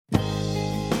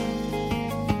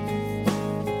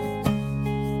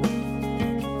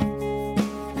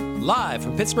Live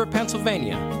from Pittsburgh,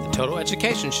 Pennsylvania, the Total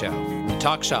Education Show, the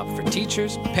talk shop for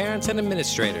teachers, parents, and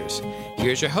administrators.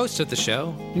 Here's your host of the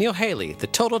show, Neil Haley, the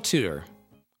Total Tutor.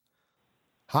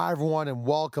 Hi, everyone, and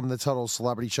welcome to the Total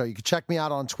Celebrity Show. You can check me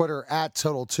out on Twitter at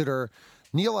Total Tutor,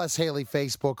 Neil S. Haley,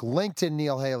 Facebook, LinkedIn,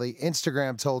 Neil Haley,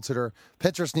 Instagram, Total Tutor,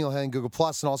 Pinterest, Neil Haley, and Google+,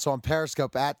 and also on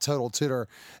Periscope at Total Tutor.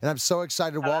 And I'm so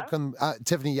excited to welcome,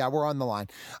 Tiffany, yeah, we're on the line.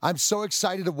 I'm so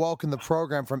excited to welcome the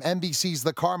program from NBC's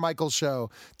The Carmichael Show,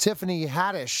 Tiffany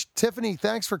Haddish. Tiffany,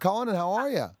 thanks for calling, and how are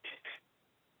you?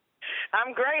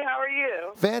 I'm great. How are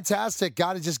you? Fantastic.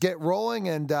 Got to just get rolling,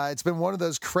 and it's been one of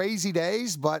those crazy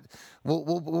days, but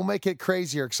we'll make it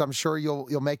crazier because I'm sure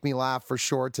you'll make me laugh for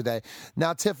sure today.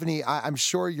 Now, Tiffany, I'm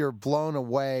sure you're blown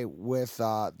away with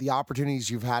the opportunities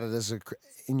you've had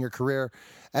in your career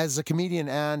as a comedian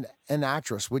and an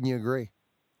actress. Wouldn't you agree?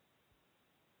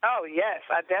 Oh, yes,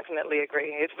 I definitely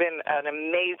agree. It's been an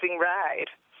amazing ride.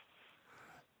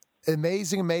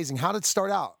 Amazing. How did it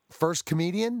start out? First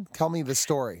comedian? Tell me the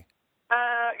story.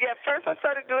 First I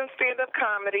started doing stand-up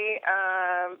comedy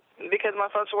because my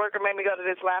social worker made me go to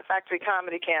this Laugh Factory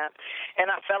comedy camp,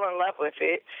 and I fell in love with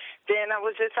it. Then I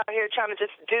was just out here trying to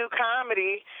just do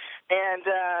comedy, and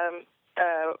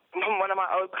one of my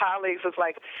old colleagues was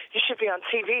like, "You should be on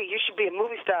TV. You should be a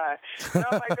movie star." And I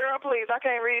was like, "Girl, please, I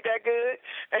can't read that good.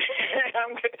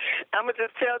 I'm going to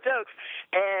just tell jokes."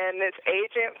 And this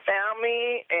agent found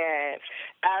me and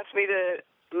asked me to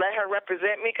let her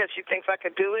represent me because she thinks I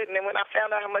could do it. And then when I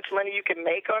found out how much money you can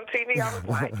make on TV, I was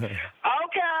like, okay,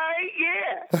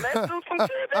 yeah, let's do some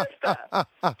good stuff.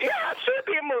 Yeah, I should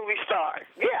be a movie star.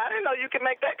 Yeah, I didn't know you could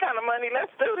make that kind of money.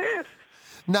 Let's do this.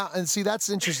 Now, and see, that's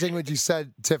interesting what you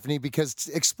said, Tiffany, because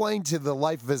explain to the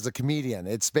life as a comedian.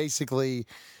 It's basically,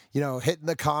 hitting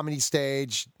the comedy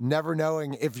stage, never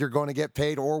knowing if you're going to get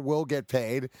paid or will get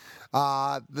paid.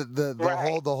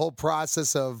 The whole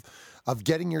process of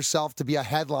getting yourself to be a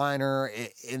headliner,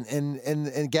 and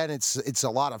again, it's a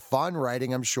lot of fun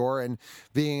writing, I'm sure, and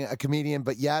being a comedian.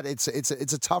 But yet, it's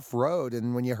a tough road.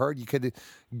 And when you heard you could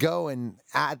go and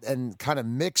add and kind of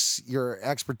mix your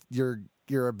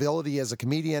ability as a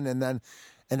comedian and then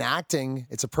acting,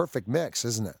 it's a perfect mix,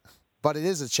 isn't it? But it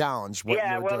is a challenge. It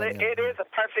is a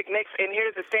perfect mix. And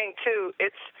here's the thing too,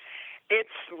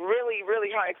 it's really,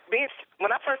 really hard. When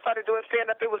I first started doing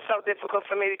stand-up, it was so difficult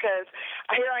for me because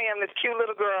here I am, this cute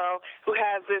little girl who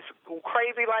has this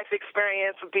crazy life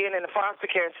experience of being in the foster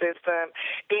care system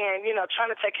and, trying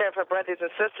to take care of her brothers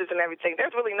and sisters and everything.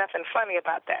 There's really nothing funny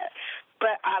about that.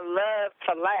 But I love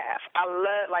to laugh.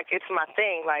 It's my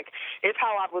thing. It's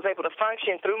how I was able to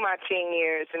function through my teen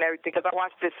years and everything, because I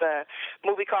watched this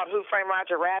movie called Who Framed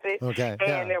Roger Rabbit. Okay,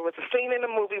 and there was a scene in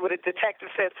the movie where the detective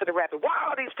says to the rabbit, "Why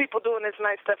are all these people doing this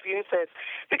nice stuff for you?" He says,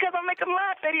 "Because I make them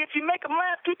laugh, Eddie. If you make them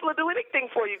laugh, people will do anything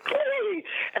for you."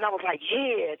 And I was like,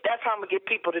 yeah, that's how I'm going to get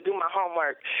people to do my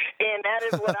homework. And that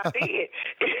is what I did.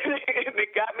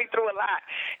 It got me through a lot.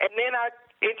 And then I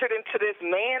entered into this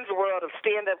man's world of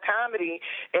stand-up comedy,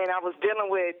 and I was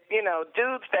dealing with,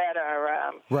 dudes that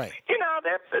are, right.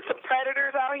 There's some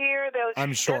predators out here. They'll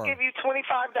give you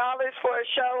 $25 for a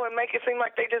show and make it seem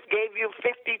like they just gave you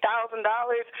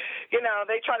 $50,000.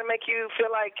 They try to make you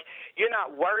feel like you're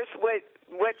not worth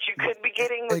what you could be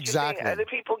getting, what exactly. you think other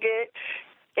people get.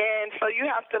 And so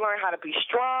you have to learn how to be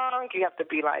strong. You have to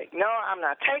be like, no, I'm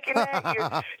not taking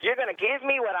that. You're going to give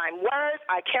me what I'm worth.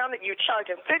 I counted you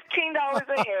charging $15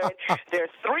 a head. There's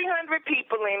 300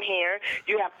 people in here.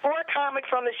 You have 4 comics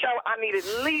on the show. I need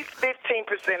at least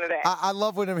 15% of that. I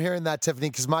love when I'm hearing that, Tiffany,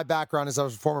 because my background is I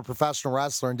was a former professional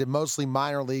wrestler and did mostly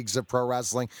minor leagues of pro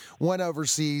wrestling, went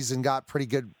overseas and got pretty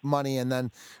good money and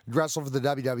then wrestled for the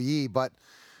WWE. But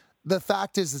the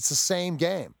fact is it's the same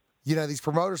game. These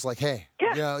promoters like, hey,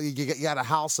 you got a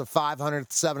house of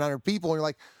 500, 700 people, and you're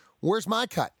like, where's my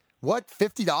cut? What,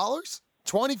 $50?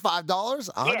 $25? $100?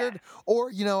 Yeah.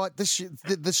 Or, you know what,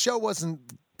 the show wasn't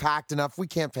packed enough. We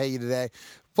can't pay you today.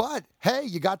 But, hey,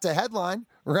 you got the headline,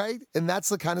 right? And that's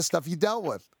the kind of stuff you dealt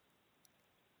with.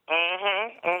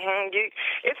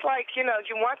 It's like, you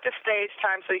want the stage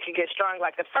time so you can get strong.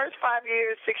 Like the first 5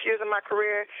 years, 6 years of my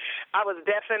career, I was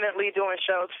definitely doing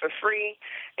shows for free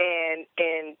and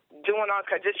doing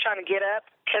just trying to get up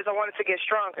because I wanted to get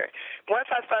stronger. Once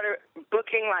I started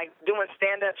booking, doing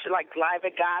stand-ups, Live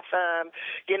at Gotham,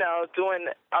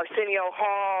 doing Arsenio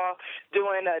Hall,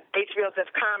 doing HBO Def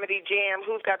Comedy Jam,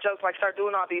 Who's Got Jokes, start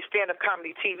doing all these stand-up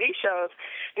comedy TV shows.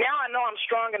 Now I know I'm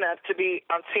strong enough to be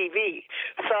on TV.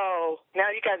 So now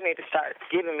you guys need to start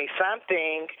giving me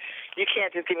something. You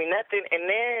can't just give me nothing. And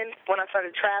then when I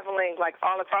started traveling,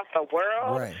 all across the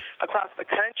world, right. across the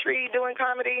country doing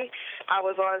comedy, I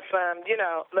was on some,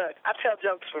 look, I tell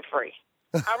jokes for free.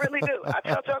 I really do. I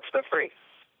tell jokes for free.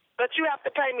 But you have to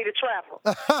pay me to travel.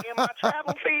 And my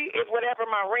travel fee is whatever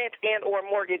my rent and or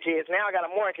mortgage is. Now I got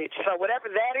a mortgage. So whatever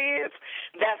that is,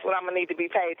 that's what I'm going to need to be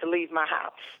paid to leave my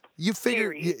house. You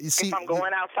figure, you see, if I'm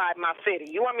going outside my city.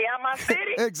 You want me out my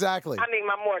city? Exactly. I need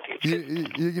my mortgage.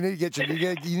 You need to get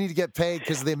you need to get paid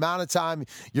because of the amount of time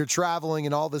you're traveling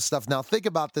and all this stuff. Now think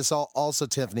about this also,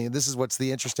 Tiffany, and this is what's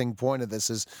the interesting point of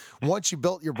this is once you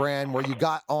built your brand where you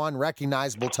got on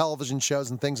recognizable television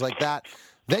shows and things like that,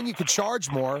 then you could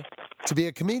charge more to be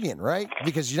a comedian, right?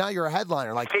 Because now you're a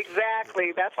headliner. Like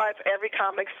Exactly. That's why it's every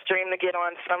comic's dream to get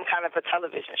on some kind of a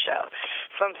television show,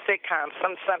 some sitcom,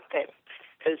 something,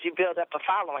 because you build up a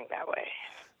following that way.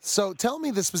 So tell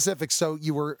me the specifics. So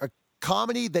you were a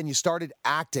comedy, then you started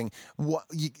acting.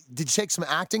 Did you take some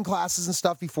acting classes and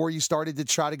stuff before you started to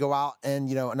try to go out and,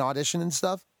 an audition and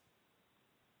stuff?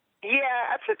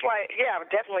 Yeah, I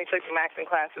definitely took some acting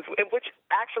classes, which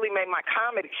actually made my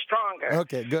comedy stronger.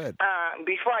 Okay, good.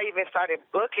 Before I even started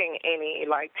booking any,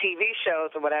 TV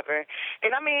shows or whatever.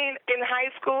 And, in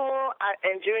high school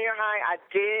and junior high,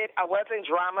 I was in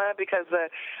drama because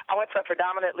I went to a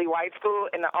predominantly white school,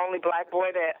 and the only black boy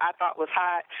that I thought was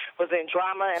hot was in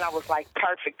drama, and I was like,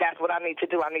 perfect, that's what I need to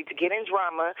do. I need to get in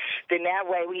drama. Then that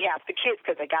way we have the kids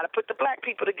because they got to put the black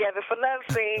people together for love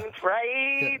scenes,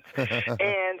 right?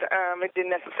 And it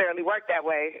didn't necessarily work that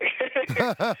way.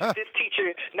 This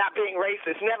teacher, not being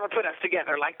racist, never put us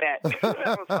together like that.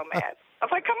 I was so mad. I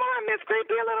was like, come on, Miss Green,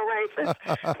 be a little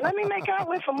racist. Let me make out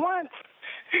with him once.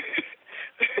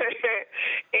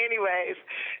 Anyways,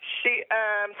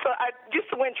 so I used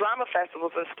to win drama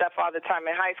festivals and stuff all the time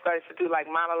in high school. I used to do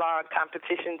monologue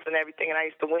competitions and everything, and I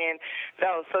used to win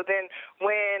those. So then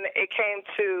when it came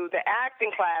to the acting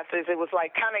classes, it was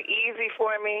kind of easy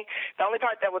for me. The only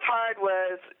part that was hard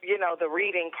was, the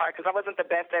reading part, because I wasn't the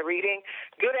best at reading.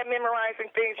 Good at memorizing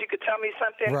things. You could tell me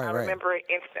something, I remember it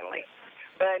instantly.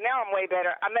 But now I'm way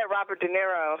better. I met Robert De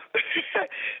Niro.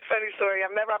 Funny story. I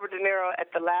met Robert De Niro at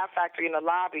the Laugh Factory in the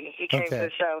lobby. He came to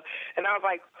the show. And I was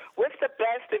like, what's the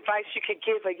best advice you could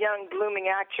give a young, blooming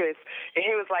actress? And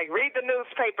he was like, read the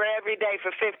newspaper every day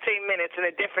for 15 minutes in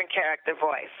a different character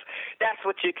voice. That's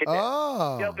what you could do.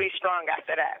 Oh. You'll be strong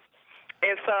after that.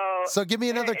 And so give me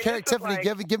another character, Tiffany.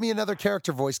 Give me another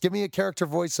character voice. Give me a character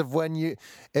voice of when you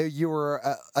were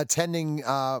attending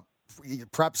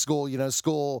prep school,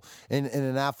 school in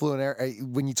an affluent area.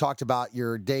 When you talked about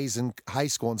your days in high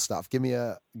school and stuff, give me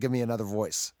another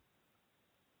voice.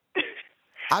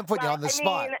 I'm putting you on the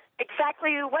spot.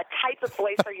 Exactly what type of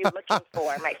voice are you looking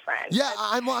for, my friend? Yeah,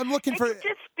 I'm looking for. It could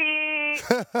just be,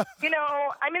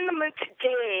 I'm in the mood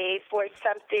today for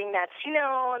something that's,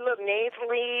 a little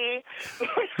nasally.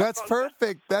 That's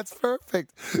perfect. That's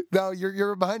perfect. No, you're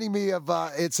reminding me of.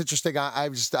 It's interesting. I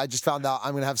just found out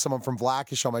I'm going to have someone from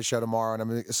Blackish on my show tomorrow, and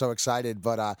I'm so excited.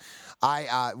 But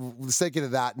I was thinking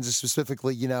of that, and just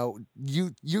specifically, you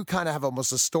kind of have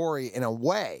almost a story in a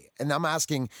way. And I'm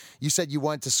asking. You said you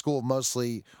went to school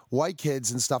mostly white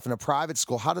kids and stuff in a private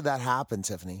school. How did that happen,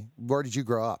 Tiffany? Where did you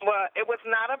grow up? Well, it was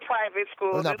not a private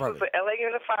school. This was the LA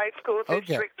Unified School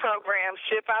District program.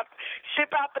 Ship out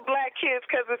the black kids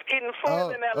because it's getting full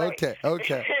in LA.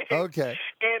 Okay.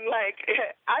 And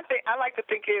I like to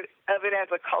think of it as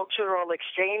a cultural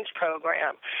exchange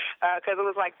program because it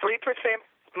was 3%.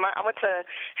 I went to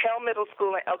Hale Middle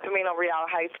School and El Camino Real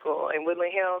High School in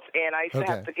Woodland Hills, and I used to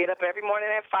have to get up every morning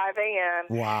at 5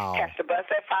 a.m., catch the bus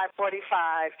at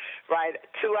 5:45, ride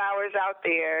 2 hours out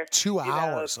there. 2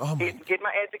 hours? Oh, my. Get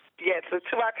my so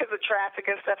 2 hours because of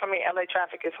traffic and stuff. LA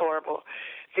traffic is horrible.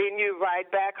 Then you ride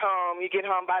back home. You get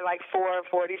home by 4:45,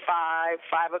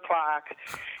 5 o'clock,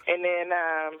 and then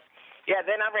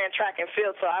then I ran track and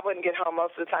field, so I wouldn't get home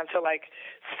most of the time till 7.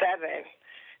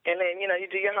 And then, you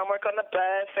do your homework on the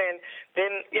bus. And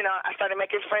then, I started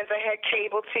making friends that had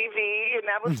cable TV. And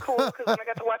that was cool because then I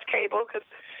got to watch cable because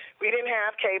we didn't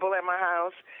have cable at my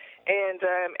house. And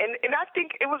I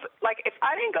think it was if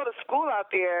I didn't go to school out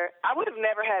there, I would have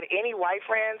never had any white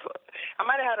friends. I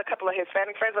might have had a couple of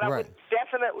Hispanic friends, but I would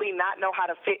definitely not know how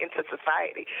to fit into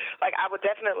society. I would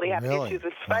definitely have issues.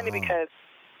 It's funny because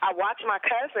I watch my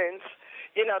cousins.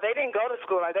 They didn't go to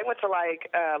school. They went to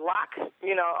Locke,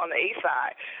 on the east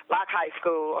side, Locke High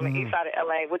School on the east side of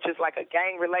LA, which is a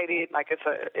gang-related,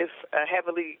 it's a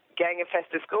heavily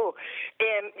gang-infested school.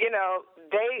 And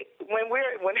when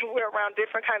we're around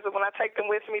different kinds of, when I take them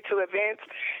with me to events,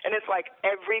 and it's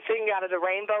everything out of the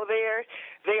rainbow there,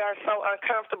 they are so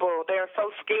uncomfortable. They are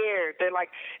so scared. They're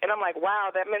and I'm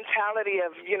wow, that mentality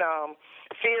of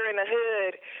fear in the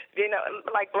hood.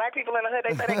 Black people in the hood,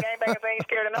 they say they gangbangers, they ain't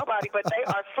scared of nobody, but they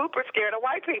are super scared of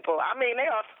white people. They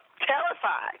are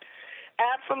terrified.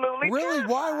 Absolutely. Really? Terrified.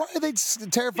 Why are they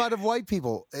terrified of white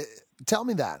people? Tell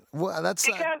me that. Well, that's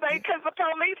because the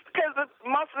police. Because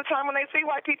most of the time when they see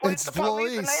white people, it's the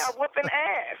police, and they are whooping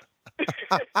ass.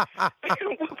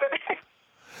 Whooping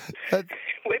ass.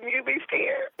 Wouldn't you be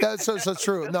scared? That's so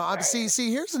true. No,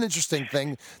 see. Here's an interesting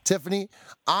thing, Tiffany.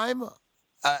 I'm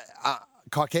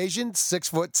Caucasian,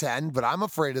 6'10", but I'm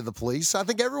afraid of the police. I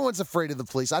think everyone's afraid of the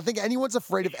police. I think anyone's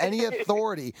afraid of any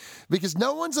authority because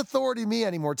no one's authority to me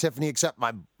anymore, Tiffany, except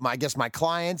I guess my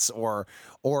clients or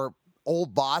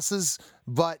old bosses.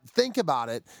 But think about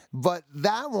it. But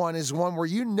that one is one where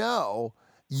you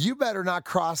better not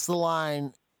cross the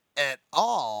line at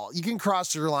all. You can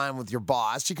cross your line with your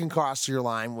boss. You can cross your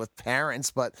line with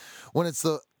parents. But when it's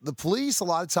the police, a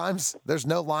lot of times there's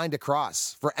no line to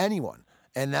cross for anyone.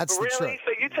 And that's the truth. Really?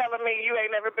 So you telling me you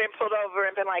ain't never been pulled over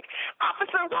and been like,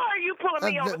 officer, why are you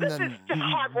pulling me over? This is just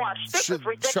hogwash. This is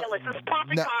ridiculous. This is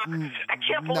poppycock. I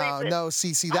can't believe it. No.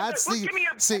 See, that's the. Give me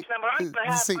your text number. I'm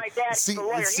gonna have my dad, the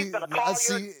lawyer. He's gonna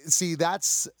call you. See,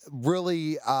 that's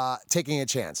really taking a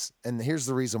chance. And here's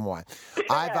the reason why.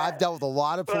 I've dealt with a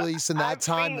lot of police in that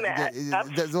time.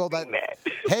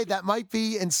 Hey, that might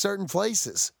be in certain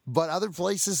places, but other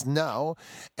places, no.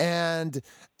 And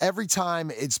every time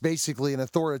it's basically an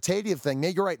authoritative thing.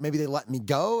 You're right. Maybe they let me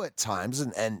go at times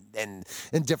and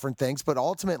different things. But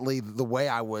ultimately, the way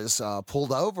I was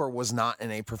pulled over was not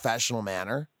in a professional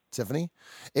manner, Tiffany.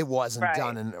 It wasn't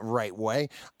done in the right way.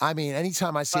 I mean,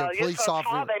 anytime I see a police officer.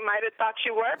 Tall, they might have thought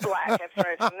you were black at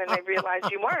first, and then they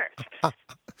realized you weren't.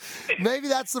 Maybe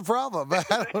that's the problem.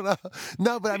 I don't know.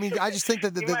 No, but I mean, I just think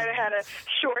that you might have had a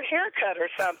short haircut or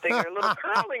something, or a little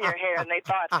curl in your hair, and they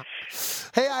thought,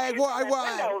 "Hey, I wore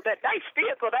that nice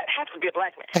vehicle. That has to be a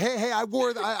black man." Hey,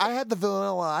 I had the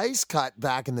Vanilla Ice cut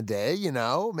back in the day,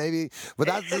 maybe, but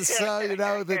that's just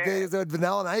the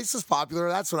Vanilla Ice is popular.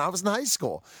 That's when I was in high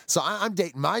school, so I'm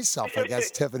dating myself, I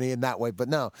guess, Tiffany, in that way. But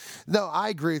no, I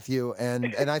agree with you,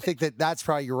 and I think that's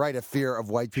probably you're right. A fear of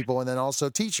white people, and then also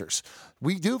teachers.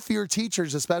 We do fear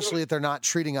teachers, especially if they're not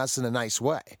treating us in a nice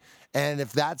way. And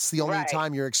if that's the only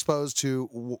time you're exposed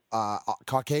to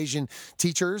Caucasian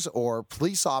teachers or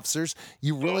police officers,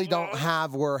 you really don't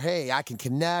have where, hey, I can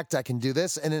connect, I can do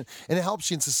this. And it helps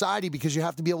you in society because you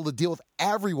have to be able to deal with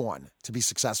everyone to be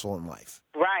successful in life.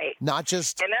 Right. Not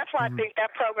just... And that's why I think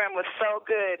that program was so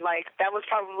good. Like, that was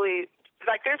probably...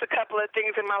 Like, there's a couple of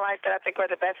things in my life that I think are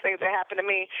the best things that happened to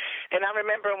me. And I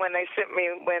remember when they sent me,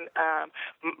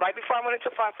 right before I went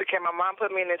into foster care, my mom put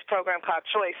me in this program called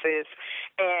Choices.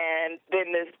 And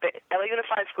then the LA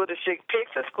Unified School District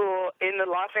picks a school in the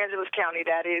Los Angeles County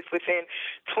that is within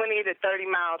 20 to 30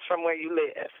 miles from where you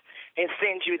live and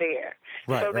send you there.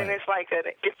 So then it's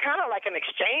it's kind of like an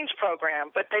exchange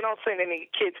program, but they don't send any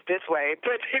kids this way.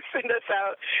 But they send us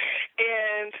out.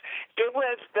 And it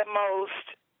was the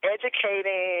most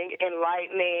educating,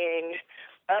 enlightening,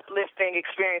 uplifting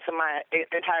experience of my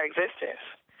entire existence.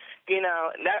 And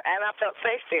I felt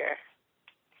safe there.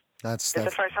 It's the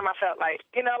first time I felt I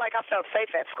felt safe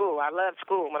at school. I loved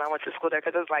school when I went to school there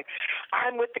because it was like,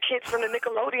 I'm with the kids from the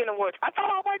Nickelodeon Awards. I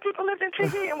thought all white people lived in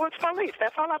TV and was police.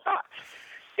 That's all I thought.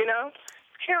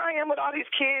 Here I am with all these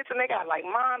kids, and they got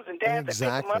moms and dads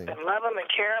that pick them up and love them and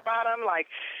care about them.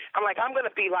 I'm going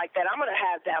to be like that. I'm going to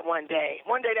have that one day.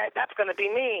 One day that's going to be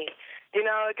me.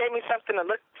 It gave me something to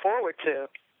look forward to.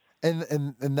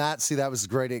 And that was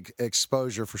great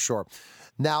exposure for sure.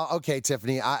 Now, okay,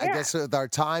 Tiffany, I guess with our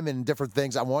time and different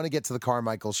things, I want to get to the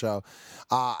Carmichael show.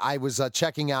 I was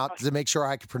checking out to make sure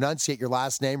I could pronunciate your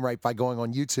last name right by going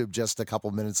on YouTube just a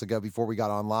couple minutes ago before we got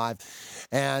on live.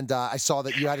 And I saw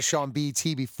that you had a show on BET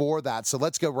before that. So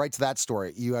let's go right to that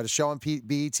story. You had a show on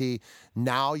BET.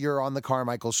 Now you're on the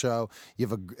Carmichael show. You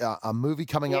have a movie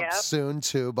coming up soon,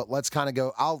 too. But let's kind of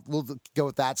go. We'll go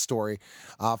with that story.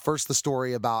 First, the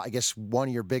story about, I guess, one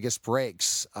of your biggest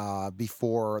breaks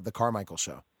before the Carmichael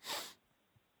show.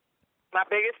 My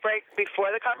biggest break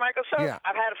before the Carmichael show? Yeah.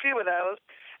 I've had a few of those.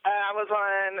 I was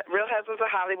on Real Husbands of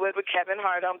Hollywood with Kevin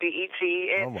Hart on BET,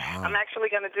 and I'm actually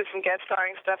going to do some guest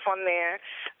starring stuff on there.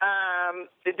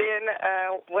 Then,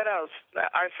 what else?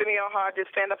 Arsenio Hall did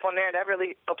stand up on there. That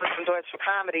really opened some doors for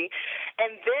comedy.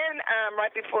 And then,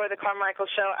 right before the Carmichael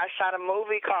show, I shot a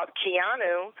movie called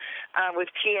Keanu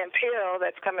with Key and Peele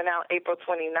that's coming out April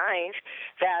 29th.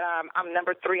 That I'm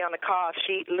number 3 on the call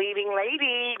sheet, leading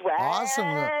lady. What?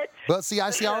 Awesome. Well, see,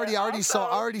 I already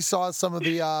saw some of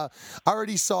the.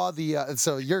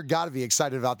 So you're got to be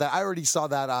excited about that. I already saw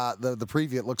that the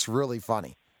preview. It looks really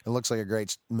funny. It looks like a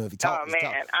great movie. Tell us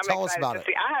about it.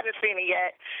 I haven't seen it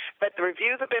yet, but the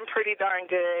reviews have been pretty darn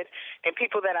good, and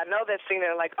people that I know that's seen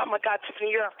it are like, oh, my God, Tiffany,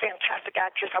 you're a fantastic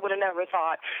actress. I would have never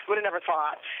thought.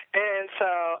 And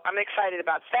so I'm excited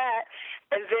about that.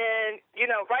 And then,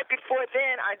 right before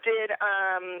then, I did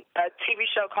a TV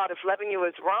show called If Loving You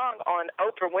Is Wrong on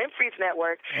Oprah Winfrey's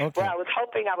network, where I was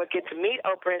hoping I would get to meet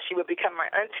Oprah and she would become my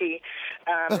auntie.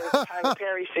 It was a Tyler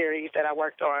Perry series that I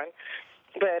worked on.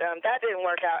 But that didn't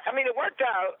work out. I mean, it worked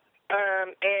out,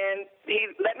 and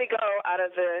he let me go out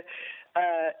of the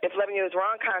If Loving You Is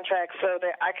Wrong contract so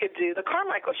that I could do the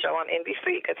Carmichael show on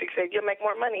NBC, because he said, you'll make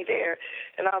more money there.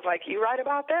 And I was like, you right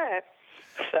about that.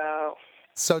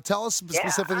 So tell us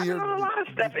specifically. I've done a lot of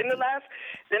stuff in the last,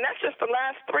 and that's just the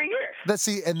last 3 years.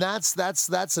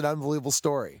 That's an unbelievable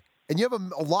story. And you have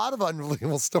a lot of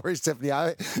unbelievable stories, Tiffany.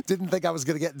 I didn't think I was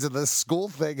going to get into the school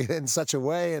thing in such a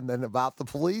way, and then about the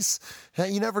police.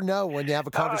 You never know when you have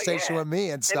a conversation with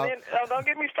me and stuff. And then, don't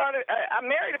get me started. I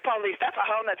married the police. That's a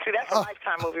whole nother. See, that's a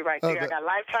Lifetime movie right there. I got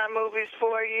Lifetime movies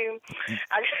for you.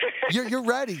 You're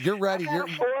ready. You're ready. I got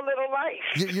a full little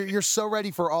life. You're so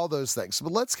ready for all those things.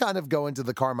 But let's kind of go into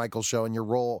the Carmichael show and your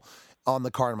role on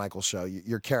the Carmichael show.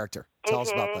 Your character. Tell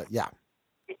us about that. Yeah.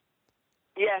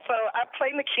 Yeah, so I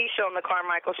play Nakeisha on the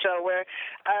Carmichael show,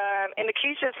 and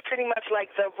Nakeisha is pretty much like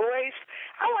the voice.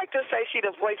 I like to say she's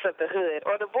the voice of the hood,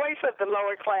 or the voice of the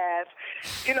lower class,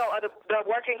 or the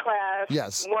working class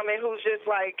woman who's just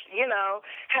like,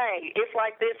 hey, it's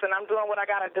like this, and I'm doing what I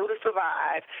got to do to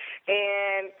survive.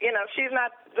 And, she's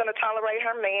not going to tolerate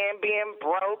her man being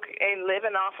broke and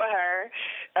living off of her.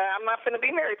 I'm not going to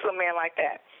be married to a man like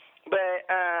that. But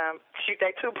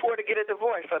they too poor to get a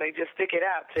divorce, so they just stick it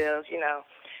out till,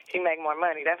 he make more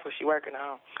money. That's what she working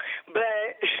on.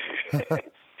 But,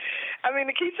 I mean,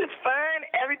 Nakeisha's fun.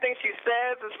 Everything she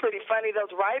says is pretty funny. Those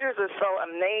writers are so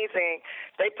amazing.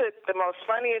 They put the most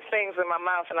funniest things in my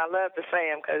mouth, and I love to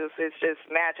say them because it's just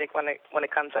magic when it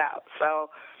comes out. So,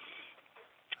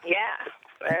 yeah.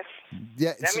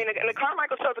 I mean, the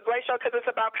Carmichael show is a great show because it's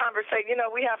about conversation.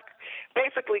 We have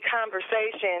basically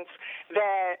conversations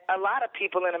that a lot of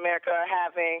people in America are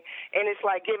having, and it's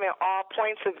like giving all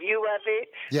points of view of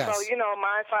it. Yes. So,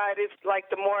 my side is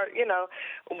like the more,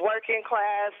 working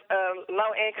class,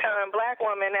 low income black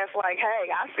woman that's like, hey,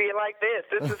 I feel like this.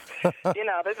 This is,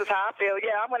 this is how I feel.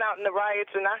 Yeah, I went out in the riots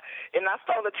and I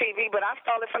stole the TV, but I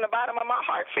stole it from the bottom of my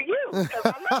heart for you because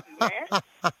I love you, man.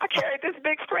 I carried this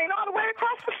big screen all the way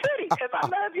across the city because I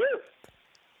love you.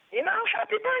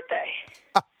 Happy birthday.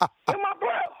 You're my bro.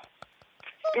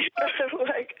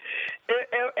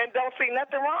 And don't see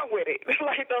nothing wrong with it.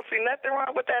 Don't see nothing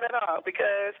wrong with that at all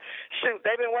because, shoot,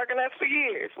 they've been working us for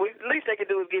years. At least they could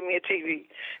do is give me a TV.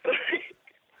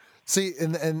 See,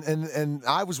 and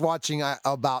I was watching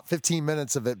about 15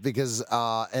 minutes of it because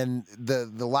and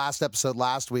the last episode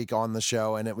last week on the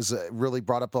show, and it was really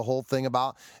brought up the whole thing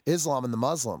about Islam and the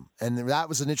Muslim, and that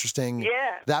was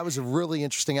that was a really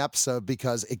interesting episode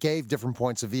because it gave different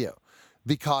points of view.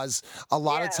 Because a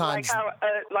lot of times, how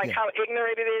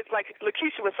ignorant it is. Like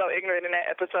Nakeisha was so ignorant in that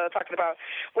episode, talking about,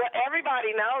 well,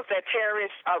 everybody knows that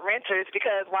terrorists are renters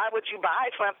because why would you buy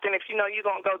something if you know you're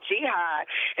gonna go jihad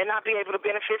and not be able to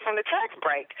benefit from the tax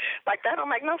break? Like that don't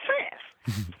make no sense.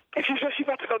 If you know you're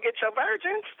about to go get your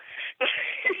virgins,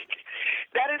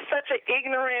 that is such an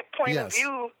ignorant point of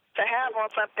view to have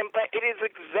on something, but it is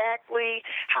exactly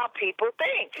how people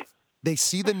think. They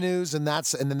see the news, and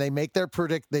then they make their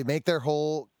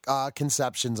whole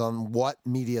conceptions on what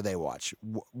media they watch,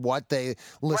 what they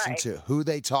listen to, who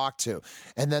they talk to,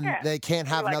 and then they can't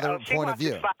have another point of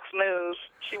view. Fox News.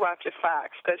 She watches Fox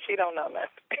because she don't know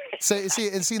nothing.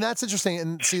 See, that's interesting,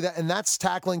 and that's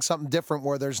tackling something different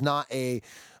where there's not a,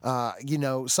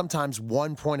 sometimes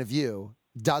one point of view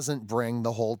doesn't bring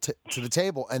the whole to the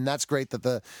table, and that's great that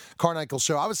the Carmichael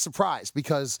show. I was surprised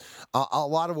because a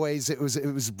lot of ways it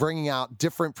was bringing out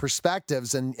different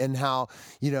perspectives and how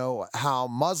how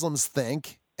Muslims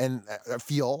think and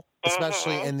feel,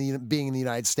 especially being in the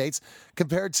United States,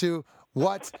 compared to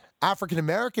what African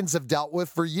Americans have dealt with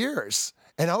for years.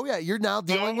 And you're now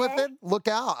dealing with it. Look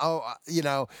out!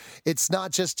 It's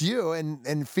not just you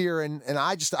and fear and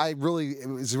it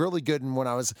was really good. And when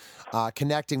I was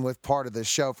connecting with part of the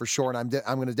show for sure, and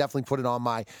I'm going to definitely put it on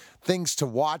my things to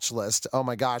watch list. Oh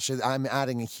my gosh, I'm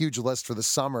adding a huge list for the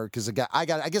summer because I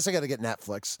guess I got to get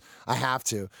Netflix. I have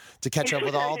to catch up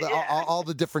with all the all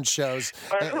the different shows.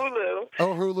 Or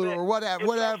Hulu. Or whatever.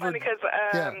 It's funny because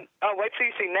wait till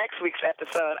you see next week's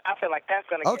episode. I feel like that's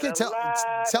going to get a lot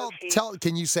of heat.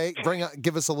 Can you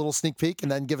give us a little sneak peek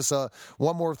and then give us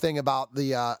one more thing about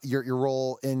the your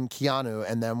role in Keanu,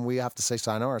 and then we have to say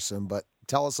sayonara soon. But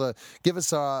give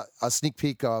us a sneak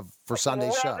peak for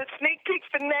Sunday's show. The sneak peek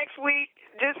for next week.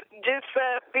 Just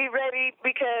just be ready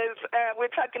because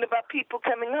we're talking about people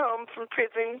coming home from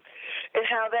prison and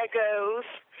how that goes.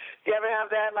 You ever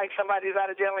have that? Like somebody's out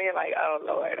of jail and you're like, oh,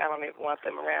 Lord, I don't even want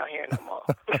them around here no more.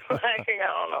 Like, I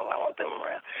don't know if I want them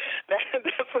around.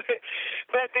 That's what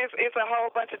but it's a whole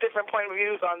bunch of different point of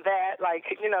views on that. Like,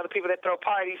 you know, the people that throw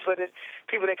parties for the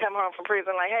people that come home from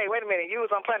prison, like, hey, wait a minute, you was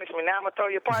on punishment. Now I'm going to throw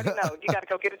you a party? No, you got to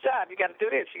go get a job. You got to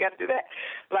do this. You got to do that.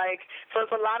 Like, so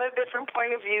it's a lot of different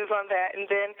point of views on that. And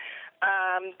then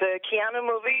the Keanu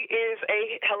movie is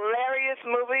a hilarious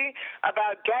movie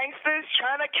about gangsters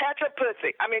trying to catch a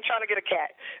pussy. Trying to get a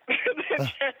cat.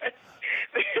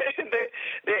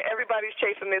 Everybody's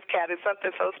chasing this cat. It's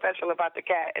something so special about the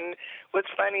cat. And what's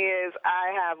funny is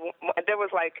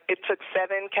it took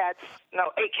 8 cats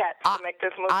to make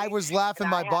this movie. I was laughing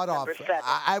my butt off.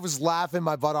 I was laughing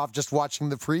my butt off just watching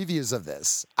the previews of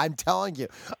this. I'm telling you.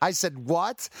 I said,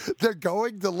 what? They're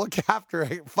going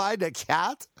to find a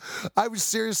cat? I was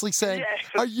seriously saying, yes.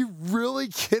 Are you really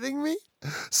kidding me?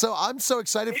 So I'm so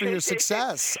excited for your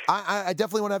success. I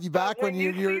definitely want to have you back when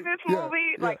you see this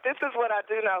movie. This is what I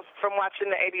do know from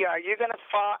watching the ADR. You're gonna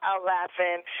fall out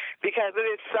laughing because it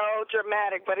is so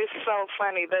dramatic, but it's so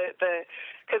funny.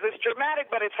 Because it's dramatic,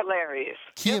 but it's hilarious.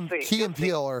 Key and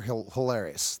Peele are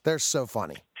hilarious. They're so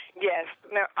funny. Yes,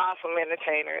 they're awesome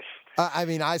entertainers.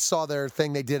 I saw their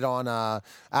thing they did on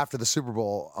after the Super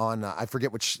Bowl on I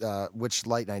forget which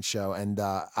late night show, and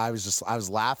I was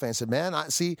laughing. I said, "Man,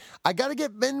 I got to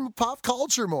get in pop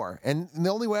culture more, and the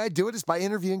only way I do it is by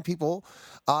interviewing people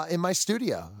in my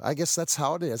studio. I guess that's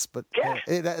how it is, but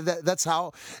that's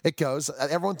how it goes.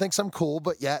 Everyone thinks I'm cool,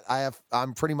 but yet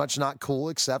I'm pretty much not cool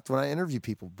except when I interview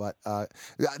people. But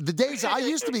the days I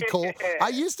used to be cool,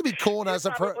 when I was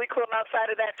probably cool outside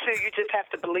of that too. You just have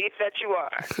to believe that you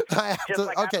are." I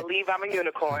believe I'm a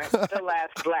unicorn, the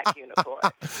last black unicorn.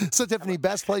 So, Tiffany,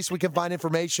 best place we can find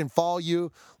information, follow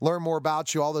you, learn more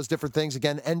about you, all those different things.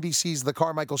 Again, NBC's The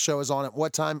Carmichael Show is on at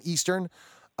what time Eastern?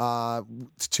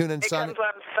 Tune in. It comes on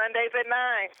Sundays at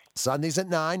 9. Sundays at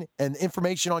 9. And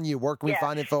information on you. Where can we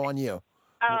find info on you?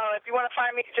 If you want to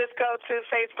find me, just go to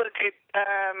Facebook,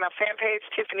 my fan page,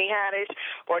 Tiffany Haddish,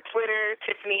 or Twitter,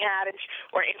 Tiffany Haddish,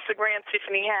 or Instagram,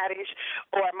 Tiffany Haddish,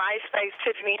 or MySpace,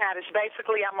 Tiffany Haddish.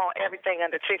 Basically, I'm on everything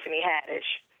under Tiffany Haddish.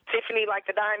 Tiffany, like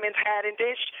the diamonds, had and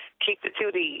dish, keep the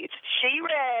 2 Ds. She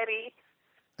ready.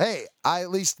 Hey, I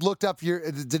at least looked up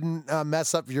didn't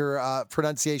mess up your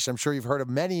pronunciation. I'm sure you've heard of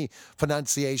many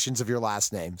pronunciations of your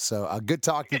last name. So good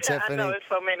talking, Tiffany. I know there's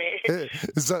so many.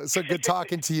 so good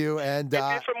talking to you. And from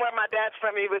where my dad's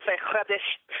from, he would say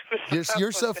Haddish.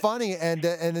 You're so funny, and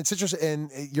it's interesting.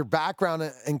 And your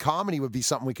background in comedy would be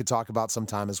something we could talk about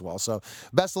sometime as well. So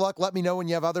best of luck. Let me know when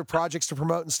you have other projects to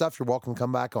promote and stuff. You're welcome to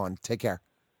come back on. Take care.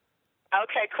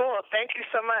 Okay, cool. Thank you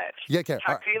so much. Yeah, care.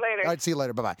 Talk to you later. All right, see you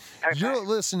later. Bye-bye. Okay. You're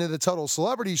listening to the Total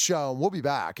Celebrity Show, and we'll be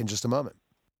back in just a moment.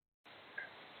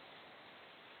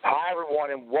 Hi,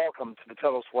 everyone, and welcome to the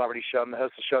Total Celebrity Show. I'm the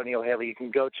host of the show, Neil Haley. You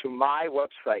can go to my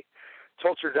website,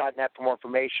 Tolter.net, for more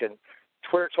information.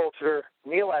 Twitter, Tolter,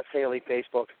 Neil S. Haley,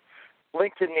 Facebook,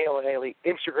 LinkedIn, Neil Haley,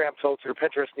 Instagram, Tolter,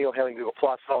 Pinterest, Neil Haley, Google+,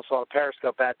 also on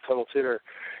Periscope at Total Tutor.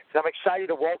 And I'm excited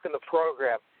to welcome the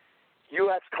program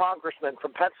U.S. Congressman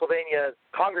from Pennsylvania,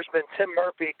 Congressman Tim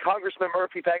Murphy. Congressman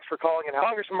Murphy, thanks for calling. And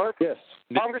Congressman Murphy? Yes.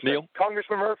 Neil?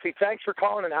 Congressman Murphy, thanks for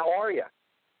calling, and how are you?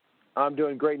 I'm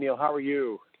doing great, Neil. How are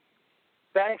you?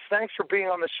 Thanks for being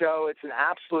on the show. It's an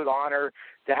absolute honor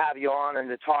to have you on and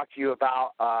to talk to you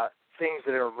about things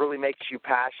that really makes you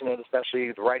passionate,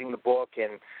 especially writing the book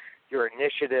and your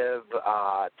initiative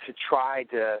to try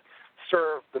to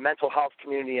serve the mental health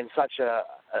community in such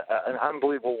an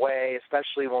unbelievable way,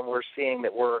 especially when we're seeing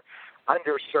that we're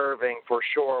underserving for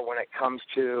sure when it comes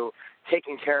to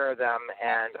taking care of them.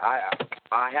 And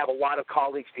I have a lot of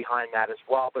colleagues behind that as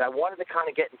well. But I wanted to kind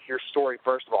of get into your story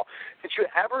first of all. Did you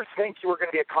ever think you were going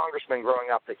to be a congressman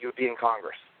growing up, that you would be in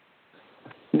Congress?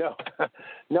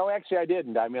 No, actually I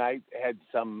didn't. I had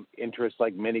some interest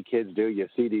like many kids do. You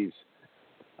see these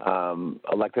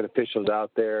elected officials out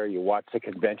there, you watch the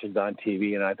conventions on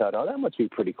TV, and I thought, that must be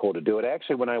pretty cool to do it.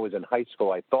 Actually, when I was in high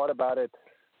school, I thought about it,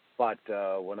 but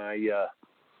when I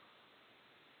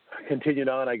continued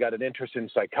on, I got an interest in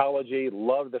psychology,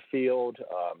 loved the field,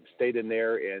 stayed in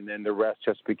there, and then the rest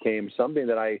just became something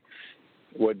that I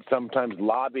would sometimes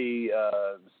lobby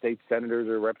state senators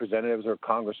or representatives or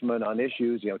congressmen on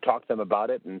issues, talk to them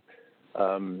about it, and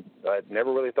I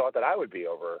never really thought that I would be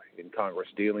over in Congress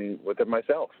dealing with it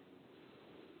myself.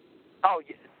 Oh,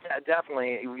 yeah,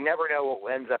 definitely. You never know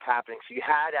what ends up happening. So you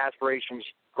had aspirations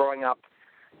growing up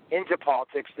into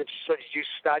politics. So did you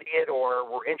study it or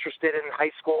were interested in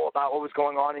high school about what was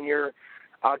going on in your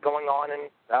going on in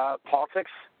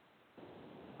politics?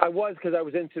 I was, because I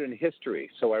was interested in history,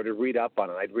 so I would read up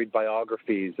on it. I'd read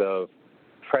biographies of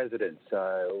presidents.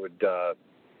 I would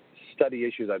study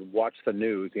issues. I'd watch the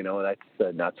news.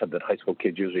 That's not something high school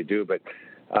kids usually do, but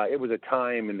it was a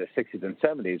time in the 60s and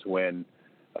 70s when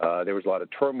there was a lot of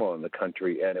turmoil in the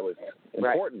country, and it was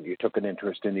important. You took an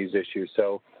interest in these issues,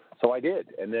 so I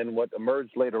did. And then what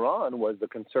emerged later on was the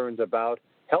concerns about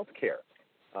health care,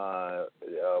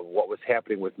 what was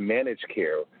happening with managed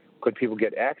care. Could people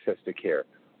get access to care?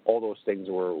 All those things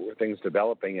were things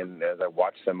developing, and as I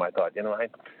watched them, I thought, I'm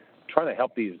trying to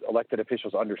help these elected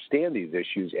officials understand these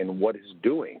issues and what it's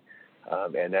doing,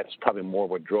 and that's probably more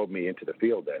what drove me into the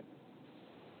field then.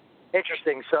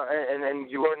 Interesting. So, and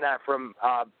you learned that from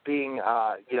being,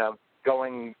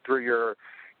 going through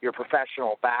your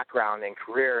professional background and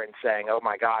career and saying, oh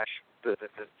my gosh,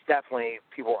 definitely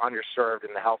people are underserved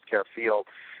in the healthcare field,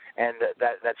 and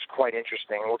that's quite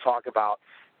interesting. And we'll talk about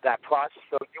that process.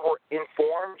 So you were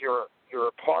informed. You're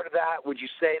a part of that. Would you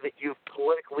say that you've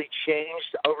politically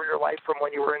changed over your life from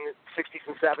when you were in the 60s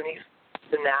and 70s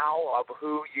to now, of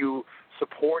who you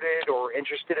supported or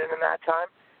interested in that time?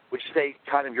 Would you say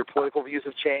kind of your political views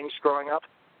have changed growing up?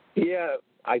 Yeah,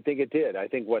 I think it did. I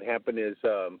think what happened is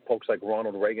folks like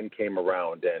Ronald Reagan came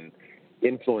around and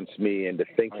influenced me into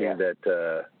thinking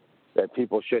that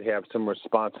people should have some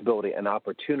responsibility and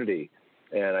opportunity.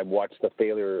 And I watched the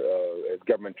failure as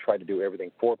government tried to do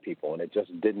everything for people, and it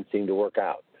just didn't seem to work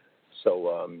out.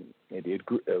 So it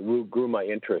grew my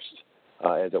interest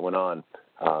as it went on.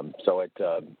 But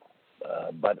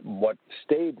what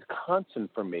stayed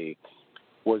constant for me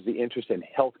was the interest in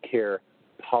healthcare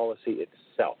policy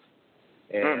itself.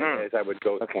 And as I would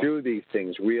go through these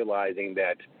things, realizing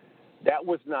that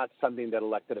was not something that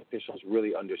elected officials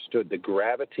really understood, the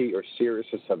gravity or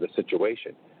seriousness of the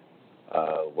situation.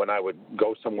 When I would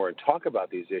go somewhere and talk about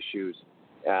these issues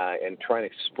and try and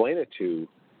explain it to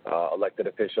elected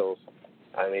officials,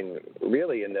 I mean,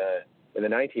 really in the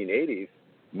 1980s,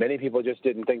 many people just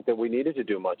didn't think that we needed to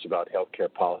do much about healthcare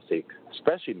policy,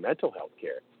 especially mental health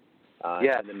care.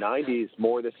 In the 90s,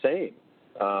 more the same.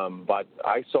 But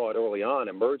I saw it early on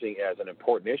emerging as an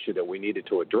important issue that we needed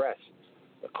to address.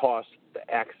 The cost, the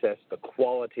access, the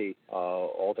quality,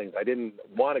 all things. I didn't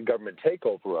want a government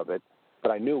takeover of it, but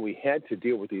I knew we had to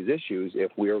deal with these issues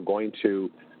if we were going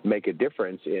to make a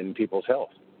difference in people's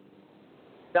health.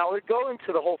 Now, we go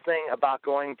into the whole thing about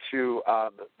going to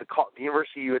the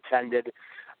university you attended.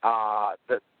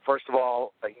 First of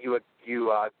all, you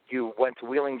went to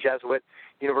Wheeling Jesuit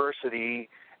University,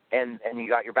 and you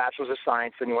got your Bachelor's of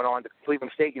Science, and you went on to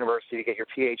Cleveland State University to get your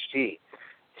PhD.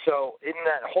 So in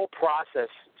that whole process,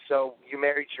 so you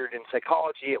majored in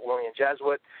psychology at Wheeling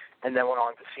Jesuit, and then went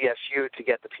on to CSU to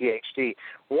get the PhD.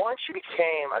 Once you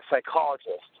became a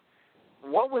psychologist,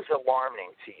 what was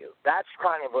alarming to you? That's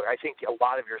kind of what I think a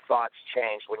lot of your thoughts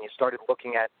changed when you started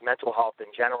looking at mental health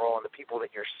in general and the people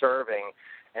that you're serving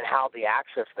and how the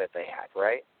access that they had,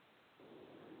 right?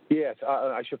 Yes,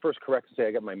 I should first correct and say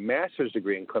I got my master's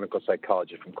degree in clinical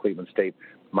psychology from Cleveland State,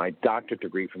 my doctorate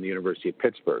degree from the University of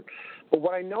Pittsburgh. But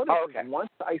what I noticed is once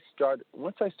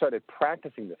I started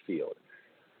practicing the field,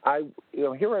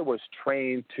 here I was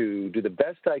trained to do the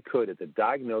best I could at the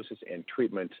diagnosis and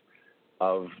treatment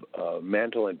of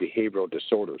mental and behavioral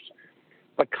disorders,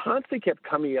 but constantly kept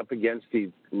coming up against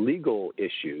these legal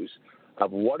issues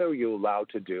of what are you allowed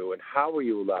to do and how are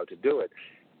you allowed to do it.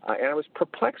 And I was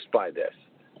perplexed by this,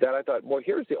 that I thought, well,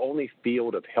 here's the only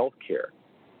field of healthcare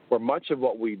where much of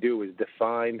what we do is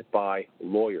defined by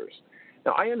lawyers.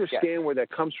 Now, I understand where that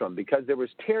comes from because there was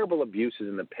terrible abuses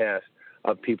in the past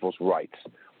of people's rights,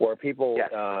 where people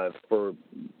for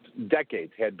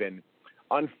decades had been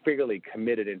unfairly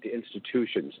committed into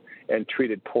institutions and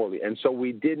treated poorly. And so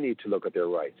we did need to look at their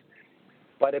rights.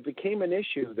 But it became an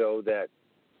issue, though, that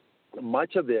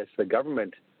much of this the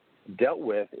government dealt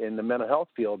with in the mental health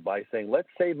field by saying, let's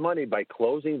save money by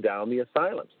closing down the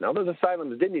asylums. Now, those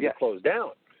asylums didn't need to close down,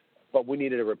 but we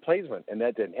needed a replacement, and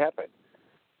that didn't happen.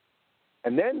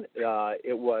 And then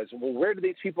it was, well, where do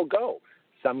these people go?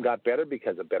 Some got better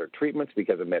because of better treatments,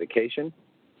 because of medication.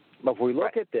 But if we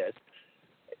look at this,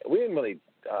 we didn't really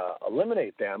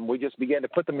eliminate them. We just began to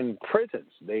put them in prisons.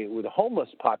 The homeless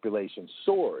population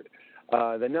soared.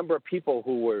 The number of people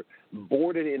who were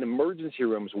boarded in emergency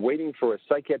rooms waiting for a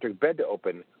psychiatric bed to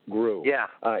open grew.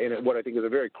 In what I think is a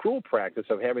very cruel practice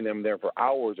of having them there for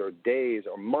hours or days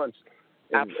or months,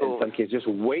 in some cases, just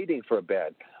waiting for a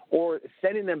bed. Or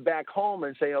sending them back home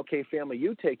and saying, okay, family,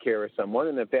 you take care of someone.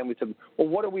 And the family said, well,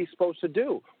 what are we supposed to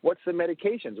do? What's the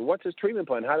medications? What's his treatment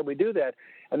plan? How do we do that?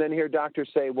 And then hear doctors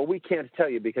say, well, we can't tell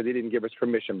you because he didn't give us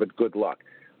permission, but good luck.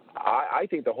 I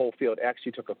think the whole field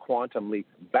actually took a quantum leap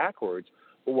backwards.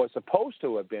 What was supposed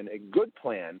to have been a good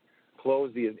plan,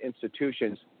 close these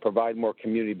institutions, provide more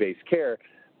community-based care,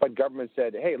 but government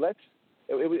said, hey, it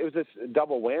was this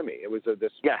double whammy. It was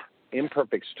this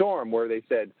imperfect storm where they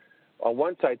said, on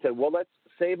one side said, well, let's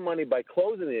save money by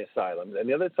closing the asylums, and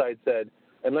the other side said,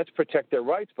 and let's protect their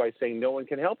rights by saying no one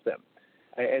can help them.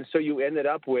 And so you ended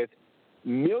up with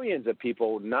millions of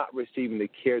people not receiving the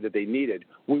care that they needed.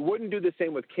 We wouldn't do the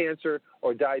same with cancer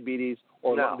or diabetes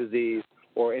or lung disease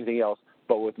or anything else,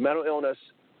 but with mental illness,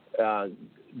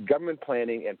 government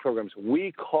planning and programs,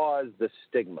 we caused the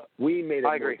stigma. We made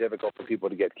it more difficult for people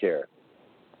to get care.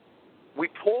 We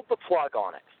pulled the plug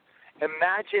on it.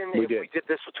 Imagine we did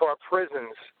this to our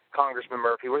prisons, Congressman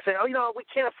Murphy. We're saying, we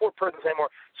can't afford prisons anymore,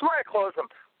 so we're going to close them.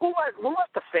 We'll let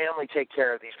the family take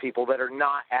care of these people that are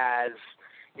not as,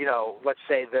 let's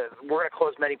say that we're going to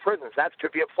close many prisons. That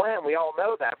could be a plan. We all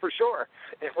know that for sure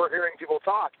if we're hearing people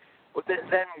talk. But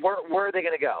then where are they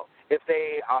going to go? If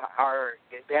they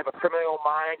have a criminal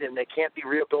mind and they can't be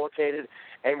rehabilitated,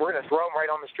 and we're going to throw them right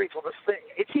on the streets. Well,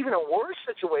 it's even a worse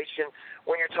situation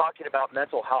when you're talking about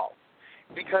mental health,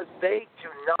 because they do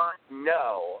not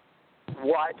know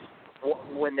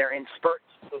when they're in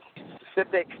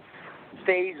specific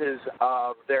phases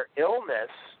of their illness,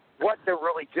 what they're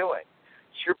really doing.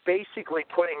 So you're basically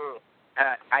putting,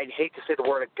 I'd hate to say the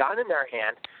word, a gun in their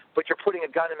hand, but you're putting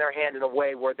a gun in their hand in a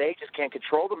way where they just can't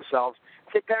control themselves.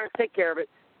 Say, parents, take care of it.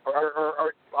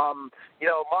 Or mom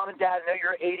and dad, I know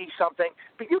you're 80-something,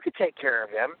 but you could take care of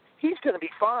him. He's going to be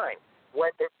fine,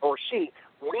 or she.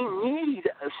 We need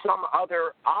some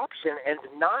other option, and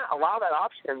to not allow that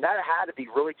option, that had to be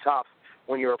really tough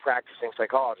when you were a practicing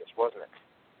psychologist, wasn't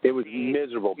it? It was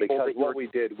miserable because what we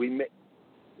did, we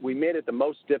made it the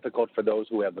most difficult for those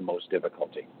who have the most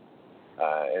difficulty.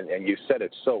 And you said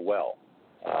it so well,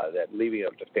 that leaving it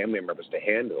up to family members to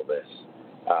handle this.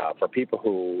 For people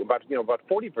who, about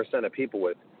 40% of people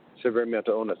with severe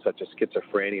mental illness, such as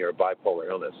schizophrenia or bipolar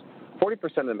illness,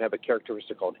 40% of them have a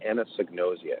characteristic called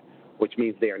anosognosia, which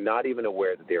means they are not even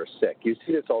aware that they are sick. You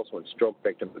see this also in stroke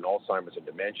victims and Alzheimer's and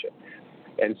dementia.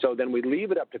 And so then we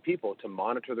leave it up to people to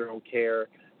monitor their own care,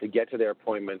 to get to their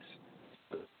appointments,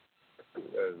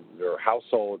 their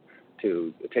household,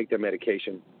 to take their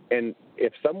medication. And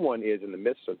if someone is in the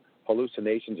midst of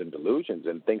hallucinations and delusions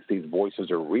and thinks these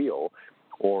voices are real,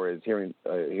 or is hearing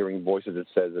voices that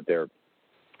says that their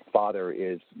father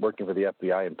is working for the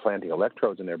FBI and planting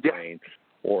electrodes in their brain,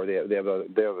 or they have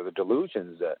the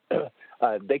delusions that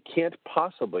they can't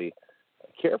possibly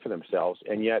care for themselves,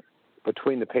 and yet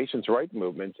between the patients' right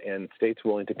movements and states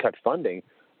willing to cut funding,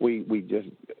 we just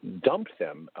dumped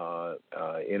them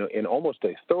in almost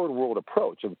a third world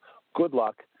approach of good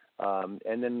luck,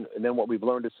 and then what we've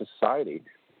learned as society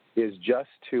is just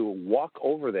to walk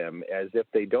over them as if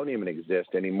they don't even exist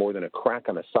any more than a crack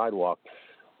on a sidewalk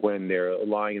when they're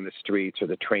lying in the streets or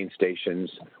the train stations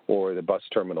or the bus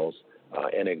terminals,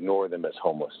 and ignore them as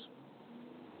homeless.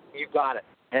 You got it.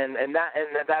 And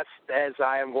that's, as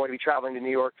I am going to be traveling to New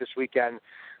York this weekend,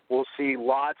 we'll see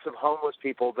lots of homeless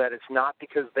people that it's not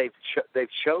because they've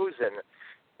chosen,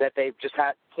 that they've just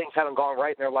had things haven't gone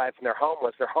right in their life and they're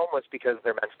homeless. They're homeless because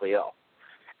they're mentally ill,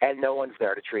 and no one's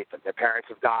there to treat them. Their parents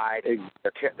have died,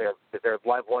 their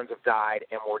loved ones have died,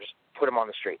 and we're just put them on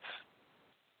the streets.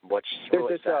 Which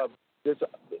really there's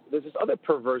this other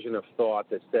perversion of thought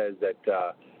that says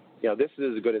that this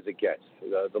is as good as it gets.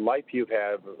 The life you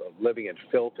have of living in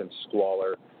filth and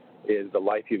squalor is the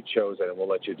life you've chosen, and we'll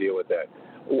let you deal with that.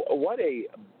 What a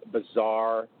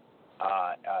bizarre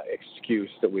excuse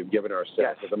that we've given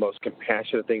ourselves. That the most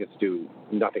compassionate thing is to do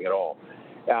nothing at all.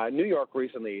 New York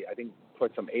recently, I think,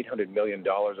 put some $800 million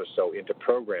or so into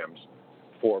programs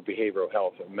for behavioral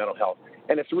health and mental health,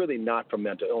 and it's really not for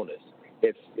mental illness.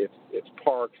 It's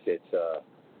parks, it's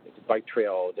bike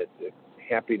trails, it's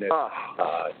happiness,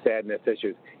 sadness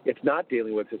issues. It's not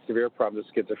dealing with the severe problems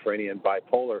of schizophrenia and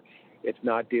bipolar. It's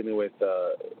not dealing with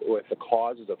the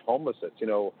causes of homelessness.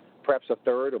 Perhaps a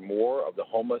third or more of the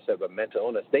homeless have a mental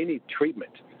illness. They need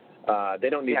treatment. They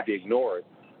don't need to be ignored.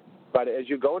 But as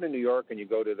you go to New York and you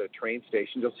go to the train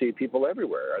stations, you'll see people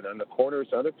everywhere, and on the corners,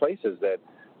 other places that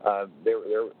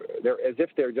they're as if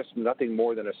they're just nothing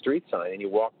more than a street sign, and you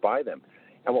walk by them.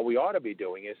 And what we ought to be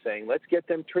doing is saying, let's get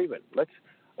them treatment.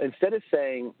 Instead of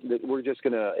saying that we're just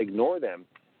going to ignore them,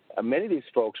 many of these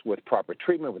folks with proper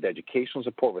treatment, with educational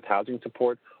support, with housing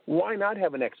support, why not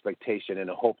have an expectation and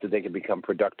a hope that they can become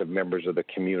productive members of the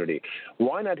community?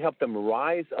 Why not help them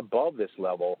rise above this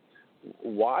level?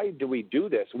 Why do we do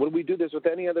this? Would we do this with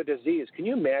any other disease? Can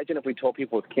you imagine if we told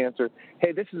people with cancer,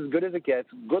 hey, this is as good as it gets,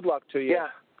 good luck to you,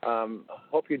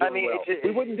 Hope you're doing well.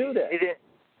 We wouldn't do that.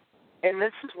 And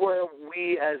this is where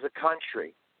we as a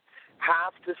country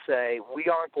have to say, we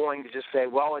aren't going to just say,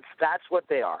 well, that's what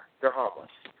they are. They're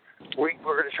homeless. We're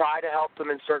going to try to help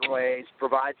them in certain ways,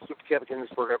 provide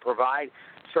certificates, we're going to provide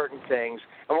certain things,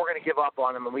 and we're going to give up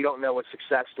on them, and we don't know what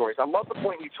success stories. I love the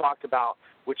point you talked about,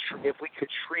 which if we could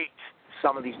treat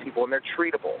some of these people, and they're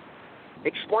treatable.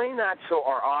 Explain that to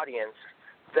our audience,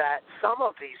 that some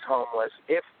of these homeless,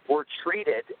 if were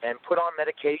treated and put on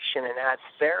medication and had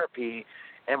therapy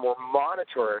and were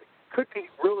monitored, could be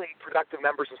really productive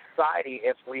members of society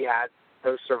if we had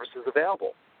those services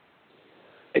available.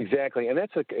 Exactly, and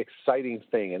that's an exciting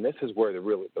thing, and this is where the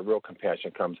real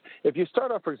compassion comes. If you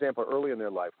start off, for example, early in their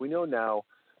life, we know now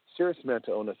serious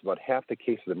mental illness, about half the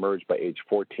cases emerge by age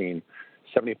 14,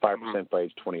 75% by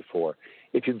age 24.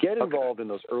 If you get involved in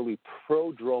those early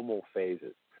prodromal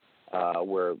phases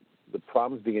where the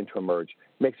problems begin to emerge,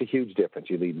 it makes a huge difference.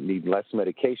 You need less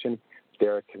medication.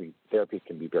 Therapy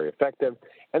can be very effective,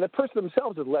 and the person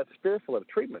themselves is less fearful of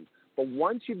treatment. But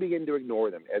once you begin to ignore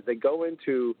them, as they go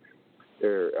into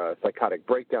their psychotic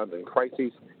breakdowns and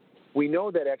crises, we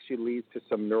know that actually leads to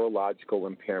some neurological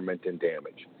impairment and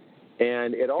damage.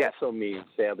 And it also means,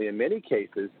 sadly, in many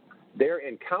cases, their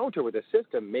encounter with the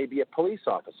system may be a police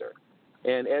officer.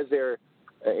 And as they're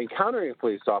encountering a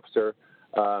police officer,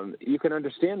 you can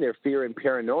understand their fear and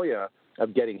paranoia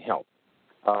of getting help.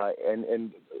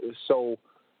 And so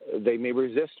they may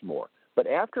resist more. But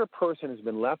after a person has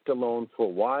been left alone for a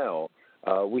while,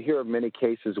 we hear of many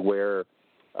cases where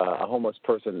a homeless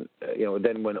person,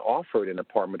 then when offered an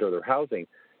apartment or their housing,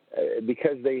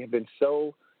 because they have been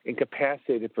so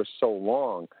incapacitated for so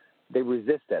long, they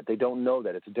resist that. They don't know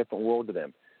that. It's a different world to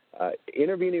them.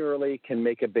 Intervening early can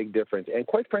make a big difference. And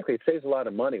quite frankly, it saves a lot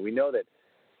of money. We know that,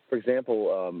 for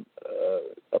example,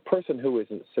 a person who is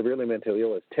severely mentally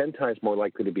ill is 10 times more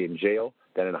likely to be in jail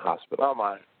than in a hospital. Oh,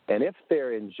 my. And if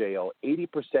they're in jail,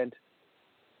 80%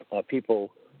 of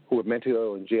people who are mentally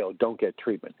ill in jail don't get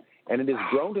treatment. And it has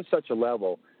grown to such a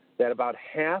level that about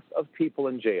half of people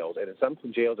in jails, and in some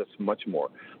jails it's much more,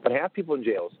 but half people in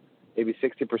jails, maybe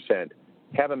 60%,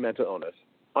 have a mental illness,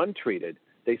 untreated.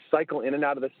 They cycle in and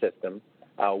out of the system.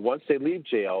 Once they leave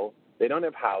jail, they don't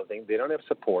have housing, they don't have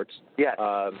supports, they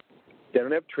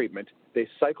don't have treatment. They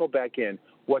cycle back in.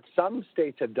 What some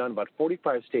states have done, about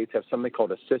 45 states have something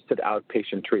called assisted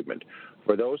outpatient treatment.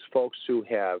 For those folks who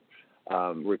have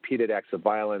repeated acts of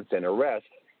violence and arrest,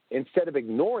 instead of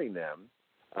ignoring them,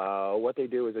 what they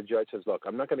do is a judge says, look,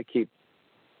 I'm not going to keep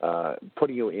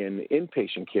putting you in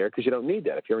inpatient care because you don't need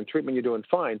that. If you're in treatment, you're doing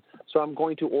fine. So I'm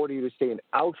going to order you to stay in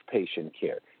outpatient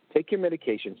care. Take your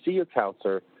medication, see your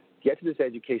counselor, get to this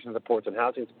education supports and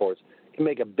housing supports. It can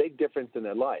make a big difference in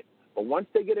their life. But once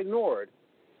they get ignored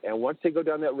and once they go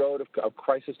down that road of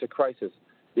crisis to crisis,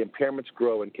 the impairments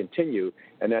grow and continue,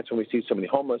 and that's when we see so many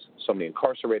homeless, so many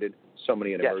incarcerated, so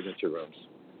many in emergency rooms.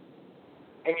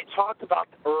 And you talked about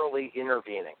early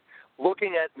intervening.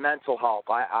 Looking at mental health,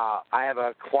 I have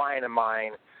a client of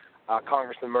mine,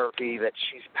 Congressman Murphy, that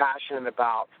she's passionate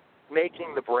about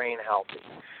making the brain healthy,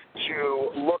 to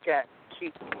look at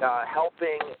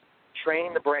helping,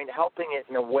 training the brain, helping it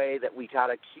in a way that we got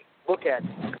to look at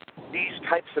these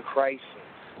types of crises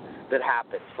that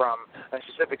happen from a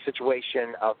specific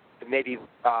situation of maybe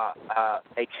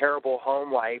a terrible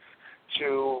home life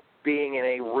to being in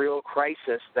a real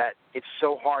crisis that it's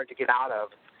so hard to get out of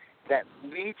that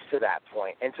leads to that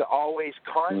point, and to always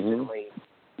constantly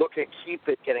look at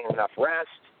getting enough rest,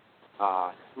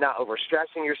 not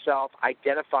overstressing yourself,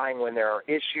 identifying when there are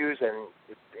issues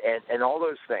and all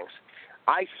those things.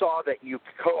 I saw that you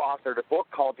co-authored a book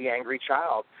called The Angry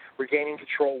Child, Regaining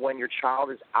Control When Your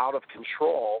Child is Out of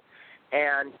Control.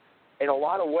 And in a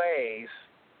lot of ways,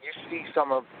 you see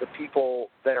some of the people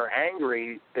that are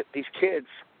angry, that these kids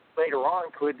later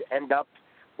on could end up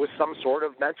with some sort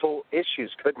of mental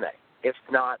issues, couldn't they, if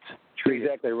not treated?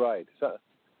 Exactly right. So,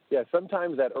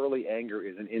 sometimes that early anger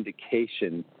is an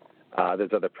indication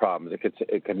there's other problems.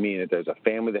 It could mean that there's a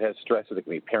family that has stresses. It could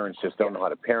be parents just don't know how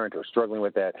to parent or struggling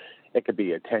with that. It could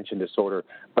be attention disorder.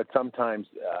 But sometimes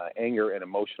anger and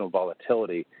emotional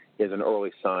volatility is an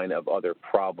early sign of other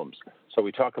problems. So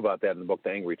we talk about that in the book,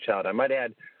 The Angry Child. I might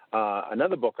add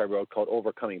another book I wrote called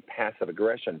Overcoming Passive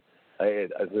Aggression.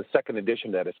 The second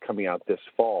edition that is coming out this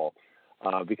fall.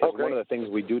 Because one of the things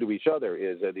we do to each other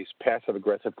is these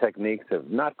passive-aggressive techniques of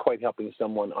not quite helping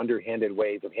someone, underhanded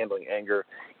ways of handling anger,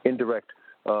 indirect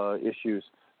issues.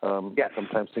 I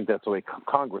sometimes think that's the way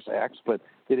Congress acts, but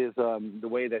it is the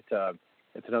way that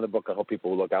it's another book I hope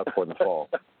people will look out for in the fall.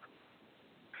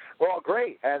 Well,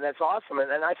 great, and that's awesome,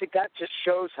 and I think that just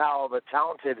shows how the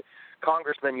talented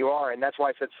congressman you are, and that's why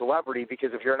I said celebrity, because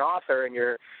if you're an author and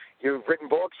you've written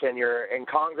books and you're in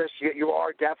Congress, you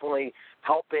are definitely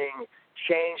helping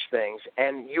change things,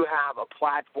 and you have a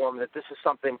platform that this is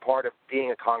something part of being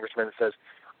a congressman that says,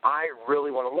 I really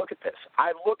want to look at this.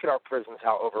 I look at our prisons,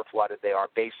 how overflooded they are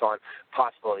based on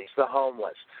possibilities, the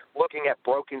homeless, looking at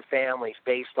broken families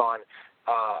based on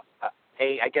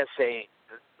a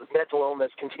mental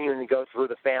illness continuing to go through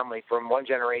the family from one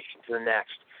generation to the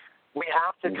next. We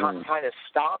have to kind of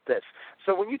stop this.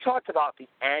 So when you talked about the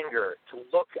anger, to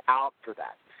look out for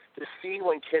that, to see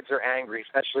when kids are angry,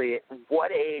 especially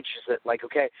what age is it? Like,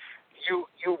 okay, you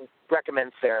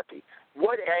recommend therapy.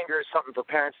 What anger is something for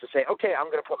parents to say, okay, I'm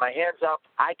going to put my hands up.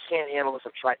 I can't handle this.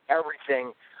 I've tried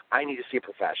everything. I need to see a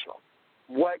professional.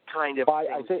 What kind of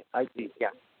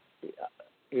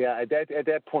Yeah, at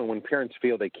that point, when parents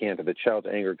feel they can't, if the child's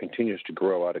anger continues to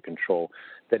grow out of control,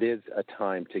 that is a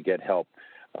time to get help.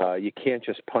 You can't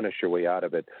just punish your way out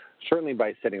of it. Certainly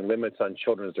by setting limits on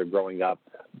children as they're growing up,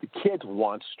 the kids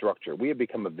want structure. We have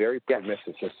become a very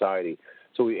permissive society.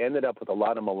 So we ended up with a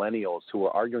lot of millennials who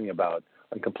are arguing about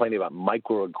and complaining about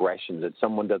microaggressions, that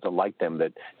someone doesn't like them,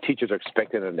 that teachers are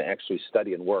expecting them to actually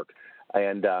study and work.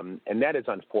 And that is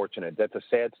unfortunate. That's a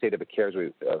sad state of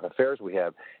affairs we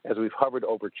have, as we've hovered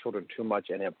over children too much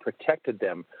and have protected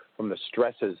them from the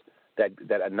stresses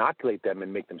that inoculate them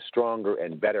and make them stronger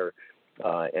and better.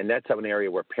 And that's an area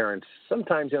where parents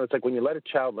sometimes, it's like when you let a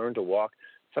child learn to walk,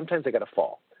 sometimes they got to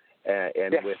fall.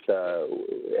 And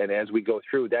as we go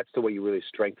through, that's the way you really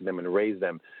strengthen them and raise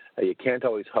them. You can't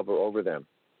always hover over them.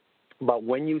 But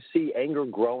when you see anger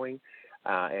growing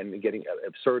and getting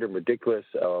absurd and ridiculous,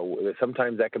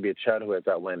 sometimes that could be a child who has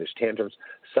outlandish tantrums.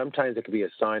 Sometimes it could be a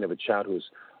sign of a child whose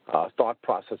thought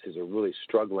processes are really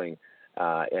struggling.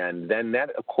 And then that,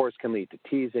 of course, can lead to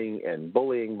teasing and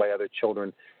bullying by other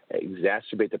children,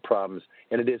 exacerbate the problems.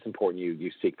 And it is important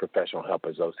you seek professional help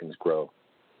as those things grow.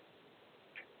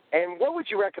 And what would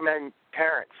you recommend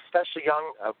parents, especially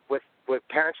young with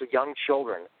parents with young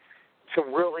children, to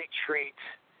really treat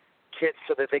kids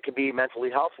so that they can be mentally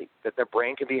healthy, that their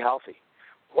brain can be healthy?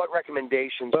 What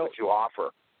recommendations would you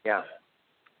offer? Yeah,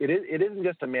 it isn't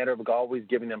just a matter of always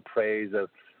giving them praise of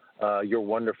you're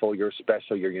wonderful, you're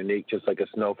special, you're unique, just like a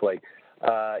snowflake.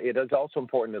 It is also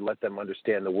important to let them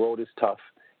understand the world is tough,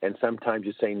 and sometimes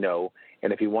you say no.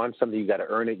 And if you want something, you got to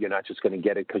earn it. You're not just going to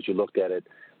get it because you looked at it.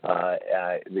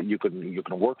 You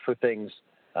can work for things.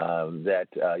 That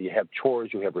you have chores,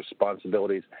 you have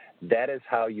responsibilities. That is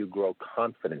how you grow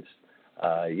confidence.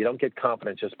 You don't get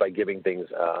confidence just by giving things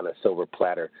on a silver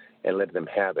platter and letting them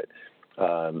have it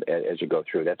as you go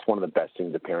through. That's one of the best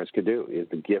things that parents could do, is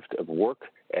the gift of work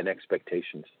and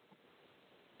expectations.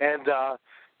 And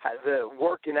the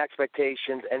work and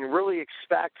expectations, and really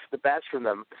expect the best from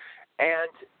them,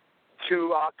 and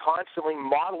to constantly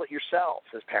model it yourselves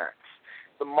as parents.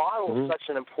 The model is such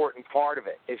an important part of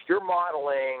it. If you're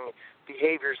modeling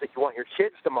behaviors that you want your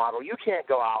kids to model, you can't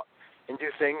go out and do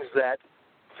things that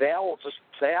they'll just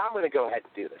say, I'm going to go ahead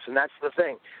and do this. And that's the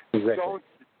thing. Exactly.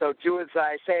 So do as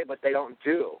I say, but they don't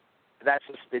do. That's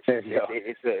just,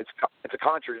 it's a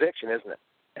contradiction, isn't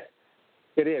it?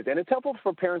 It is. And it's helpful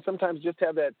for parents sometimes just to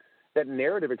have that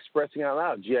narrative expressing out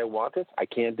loud. Gee, I want this. I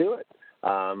can't do it.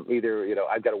 Either,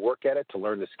 I've got to work at it to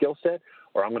learn the skill set,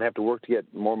 or I'm going to have to work to get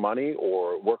more money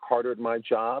or work harder at my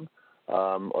job,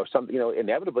 or something.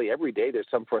 Inevitably every day there's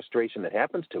some frustration that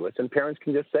happens to us, and parents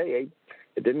can just say, hey,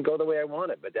 it didn't go the way I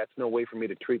wanted, but that's no way for me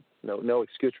to no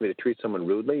excuse for me to treat someone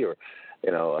rudely or,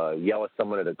 yell at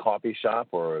someone at a coffee shop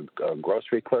or a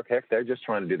grocery clerk. Heck, they're just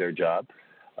trying to do their job,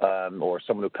 or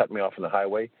someone who cut me off on the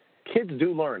highway. Kids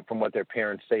do learn from what their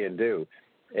parents say and do,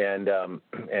 and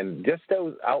just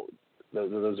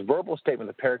those verbal statements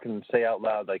the parent can say out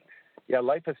loud, like, yeah,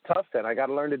 life is tough and I got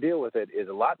to learn to deal with it, is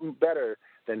a lot better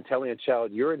than telling a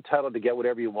child you're entitled to get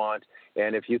whatever you want.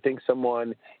 And if you think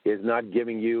someone is not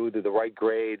giving you the right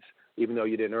grades, even though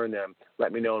you didn't earn them,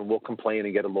 let me know and we'll complain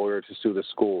and get a lawyer to sue the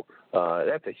school.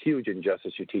 That's a huge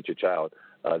injustice you teach a child.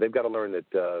 They've got to learn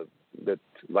that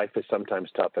life is sometimes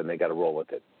tough and they got to roll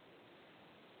with it.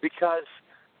 Because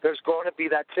there's going to be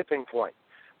that tipping point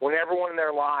when everyone in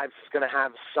their lives is going to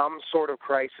have some sort of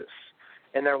crisis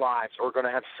in their lives, or going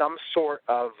to have some sort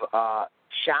of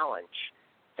challenge.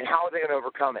 And how are they going to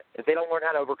overcome it? If they don't learn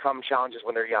how to overcome challenges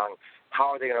when they're young,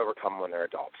 how are they going to overcome them when they're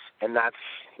adults? And that's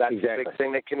exactly. a big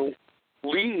thing that can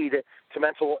lead to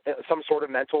some sort of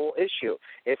mental issue.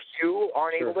 If you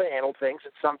aren't able to handle things,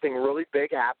 if something really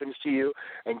big happens to you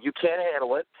and you can't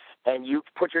handle it, and you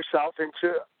put yourself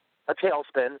into a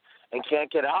tailspin and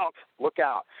can't get out, look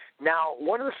out. Now,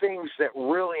 one of the things that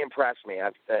really impressed me,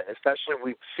 especially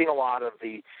we've seen a lot of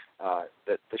the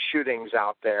shootings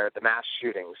out there, the mass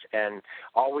shootings, and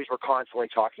always we're constantly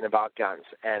talking about guns.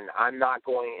 And I'm not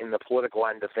going in the political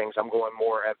end of things. I'm going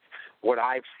more at what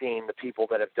I've seen, the people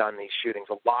that have done these shootings.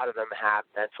 A lot of them have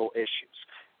mental issues,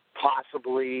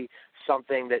 possibly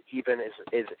something that even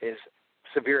is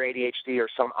severe ADHD or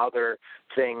some other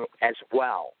thing as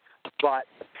well. But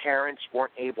the parents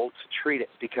weren't able to treat it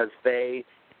because they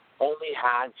only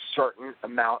had certain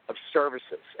amount of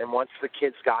services. And once the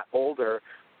kids got older,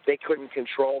 they couldn't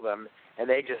control them, and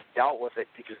they just dealt with it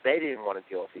because they didn't want to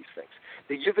deal with these things.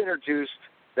 You've introduced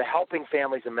the Helping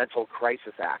Families in Mental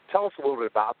Crisis Act. Tell us a little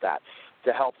bit about that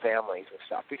to help families and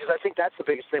stuff, because I think that's the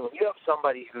biggest thing. When you have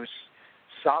somebody who's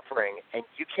suffering and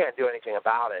you can't do anything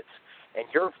about it, and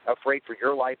you're afraid for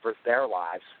your life or their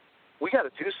lives, we got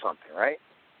to do something, right?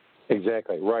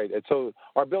 Exactly, right. And so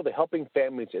our bill, the Helping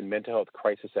Families in Mental Health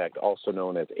Crisis Act, also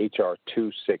known as H.R.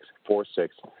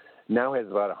 2646, now has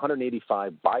about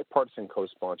 185 bipartisan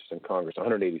co-sponsors in Congress,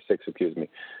 186, excuse me.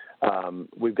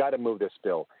 We've got to move this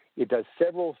bill. It does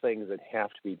several things that have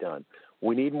to be done.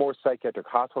 We need more psychiatric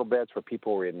hospital beds for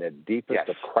people who are in the deepest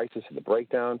of crisis and the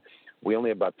breakdown. We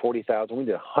only have about 40,000. We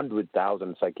need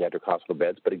 100,000 psychiatric hospital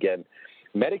beds. But again,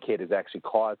 Medicaid has actually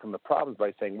caused some of the problems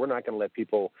by saying we're not going to let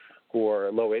people who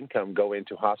are low income go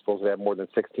into hospitals that have more than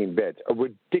 16 beds, a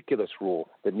ridiculous rule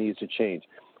that needs to change.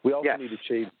 We also need to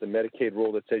change the Medicaid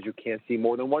rule that says you can't see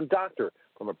more than one doctor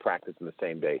from a practice in the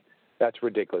same day. That's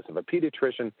ridiculous. If a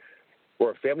pediatrician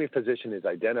or a family physician is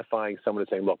identifying someone and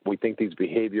saying, look, we think these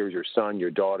behaviors your son, your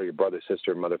daughter, your brother,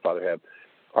 sister, mother, father have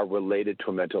are related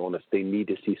to a mental illness, they need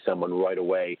to see someone right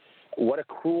away. What a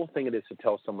cruel thing it is to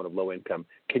tell someone of low income,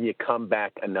 can you come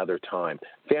back another time?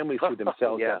 Families who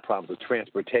themselves have problems with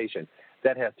transportation.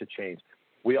 That has to change.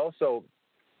 We also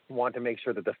want to make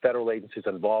sure that the federal agencies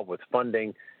involved with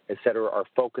funding, et cetera, are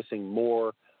focusing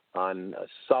more on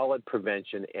solid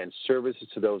prevention and services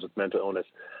to those with mental illness,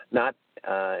 not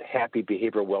happy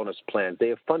behavioral wellness plans. They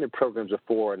have funded programs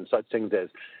before and such things as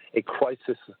a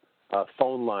crisis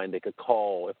phone line they could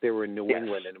call if they were in New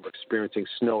England and were experiencing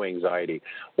snow anxiety,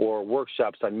 or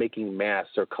workshops on making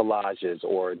masks or collages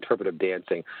or interpretive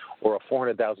dancing, or a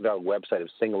 $400,000 website of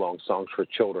sing-along songs for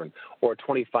children, or a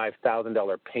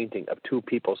 $25,000 painting of two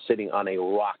people sitting on a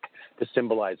rock to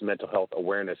symbolize mental health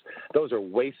awareness. Those are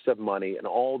wastes of money, and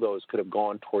all those could have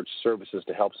gone towards services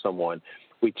to help someone.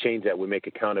 We change that. We make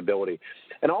accountability.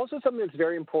 And also something that's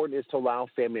very important is to allow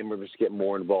family members to get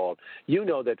more involved. You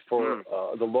know that for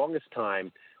the longest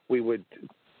time, we would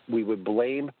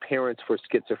blame parents for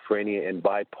schizophrenia and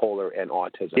bipolar and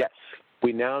autism. Yes.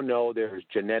 We now know there's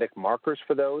genetic markers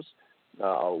for those,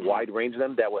 a wide range of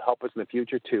them, that will help us in the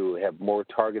future to have more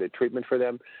targeted treatment for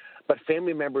them. But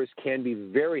family members can be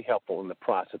very helpful in the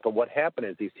process. But what happened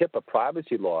is these HIPAA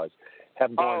privacy laws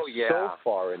have gone so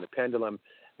far in the pendulum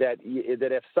that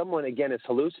if someone, again, is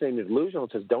hallucinating or delusional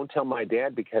and says, don't tell my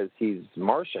dad because he's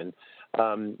Martian,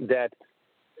 that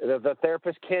the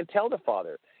therapist can't tell the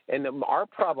father. And our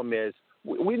problem is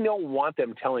we don't want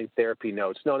them telling therapy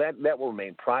notes. No, that will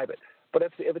remain private. But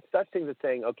if it's such things as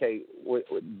saying, okay,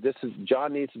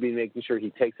 John needs to be making sure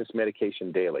he takes this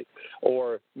medication daily,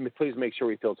 or please make sure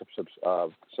he fills a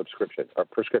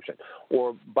prescription,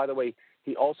 or by the way,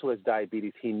 he also has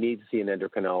diabetes. He needs to see an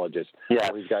endocrinologist.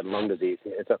 Or he's got lung disease.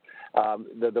 And so,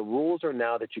 the rules are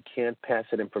now that you can't pass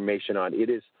that information on. It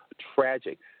is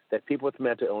tragic that people with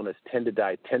mental illness tend to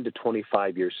die 10 to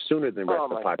 25 years sooner than the rest of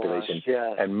the population,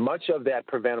 and much of that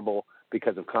preventable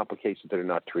because of complications that are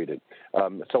not treated.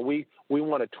 So we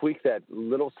want to tweak that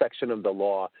little section of the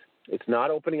law. It's not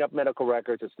opening up medical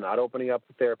records. It's not opening up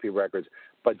therapy records,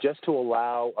 but just to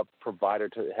allow a provider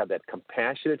to have that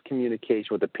compassionate communication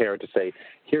with the parent to say,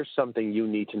 here's something you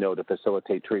need to know to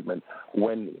facilitate treatment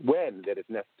when that is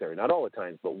necessary. Not all the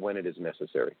time, but when it is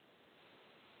necessary.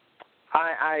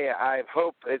 I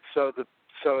hope it's so.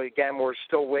 So again, we're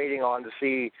still waiting on to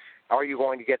see, are you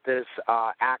going to get this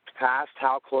act passed?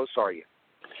 How close are you?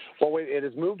 Well, it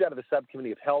has moved out of the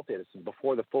Subcommittee of Health. It is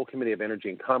before the full Committee of Energy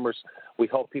and Commerce. We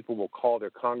hope people will call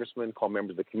their congressman, call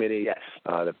members of the committee. Yes.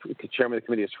 The chairman of the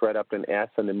committee has spread up and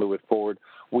asked them to move it forward.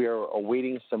 We are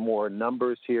awaiting some more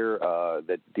numbers here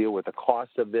that deal with the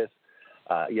cost of this.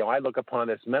 I look upon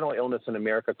this. Mental illness in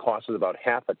America costs us about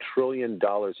 $500 billion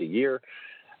a year.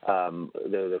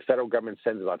 The federal government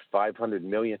sends about $500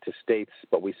 million to states,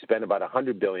 but we spend about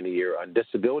 $100 billion a year on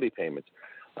disability payments.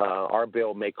 Our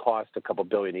bill may cost a couple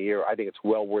billion a year. I think it's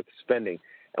well worth spending,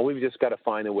 and we've just got to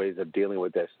find the ways of dealing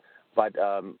with this. But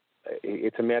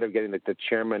it's a matter of getting the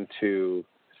chairman to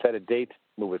set a date,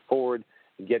 move it forward,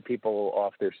 get people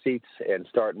off their seats and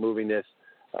start moving this.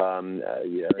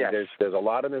 There's a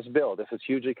lot in this bill. This is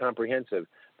hugely comprehensive.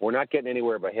 We're not getting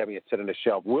anywhere by having it sit on a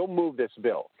shelf. We'll move this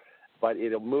bill, but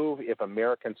it'll move if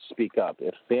Americans speak up,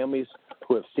 if families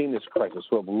who have seen this crisis,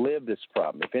 who have lived this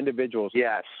problem, if individuals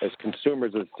as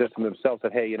consumers of the system themselves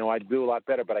said, hey, I'd do a lot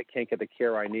better, but I can't get the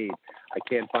care I need. I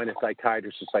can't find a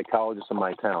psychiatrist or psychologist in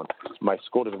my town. My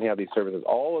school doesn't have these services.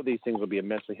 All of these things will be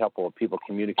immensely helpful if people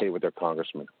communicate with their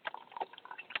congressman.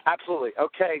 Absolutely.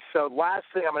 Okay, so last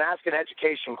thing, I'm going to ask an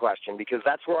education question because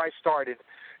that's where I started,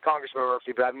 Congressman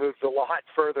Murphy, but I've moved a lot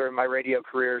further in my radio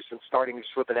career since starting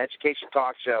just with an education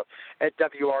talk show at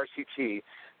WRCT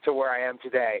to where I am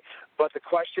today. But the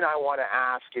question I want to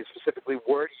ask is specifically,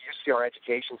 where do you see our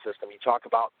education system? You talk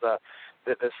about the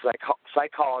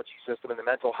psychology system and the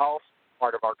mental health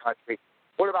part of our country.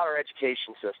 What about our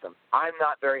education system? I'm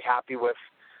not very happy with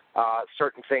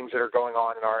certain things that are going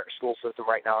on in our school system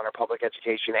right now in our public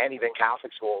education and even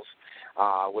Catholic schools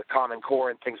with Common Core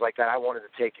and things like that. I wanted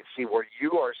to take and see where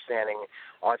you are standing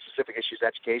on specific issues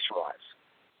education-wise.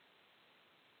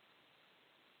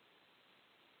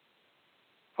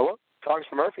 Hello?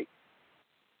 Congressman Murphy.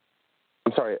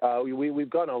 I'm sorry. We've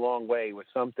gone a long way with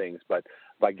some things, but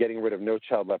by getting rid of No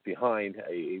Child Left Behind,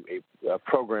 a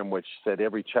program which said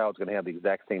every child's going to have the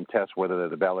exact same test, whether they're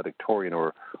the valedictorian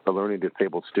or a learning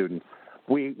disabled student,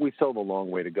 we still have a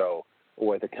long way to go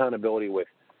with accountability, with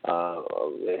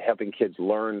helping kids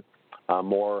learn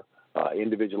more,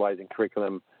 individualizing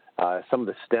curriculum. Some of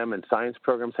the STEM and science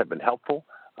programs have been helpful,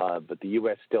 but the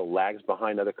U.S. still lags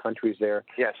behind other countries there.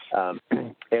 Yes.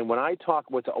 And when I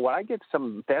I get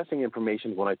some fascinating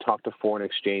information when I talk to foreign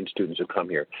exchange students who come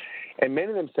here. And many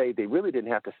of them say they really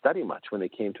didn't have to study much when they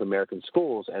came to American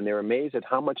schools, and they're amazed at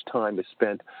how much time is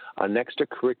spent on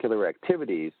extracurricular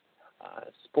activities,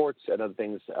 sports and other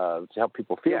things to help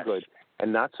people feel good,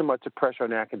 and not so much a pressure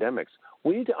on academics.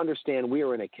 We need to understand we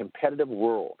are in a competitive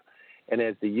world. And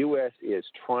as the U.S. is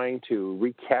trying to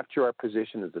recapture our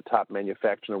position as the top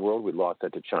manufacturer in the world, we lost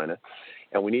that to China,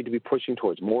 and we need to be pushing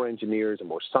towards more engineers and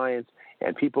more science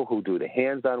and people who do the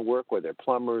hands-on work, whether they're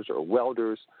plumbers or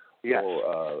welders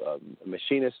or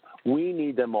machinists. We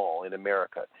need them all in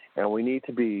America, and we need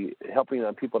to be helping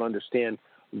people to understand,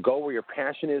 go where your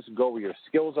passion is, go where your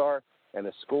skills are, and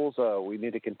the schools, we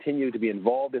need to continue to be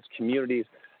involved as communities,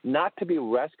 not to be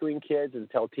rescuing kids and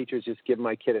tell teachers just give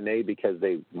my kid an A because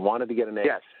they wanted to get an A,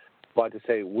 but to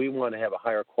say we want to have a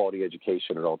higher quality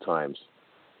education at all times.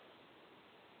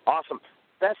 Awesome.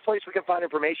 Best place we can find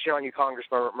information on you,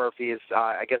 Congressman Murphy, is,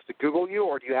 I guess, to Google you,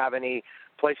 or do you have any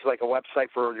places like a website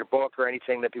for your book or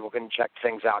anything that people can check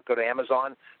things out? Go to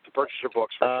Amazon to purchase your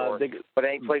books for sure. But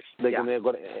any place? They can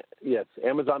go to,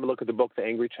 Amazon to look at the book, The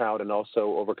Angry Child, and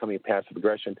also Overcoming Passive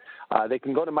Aggression. They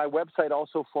can go to my website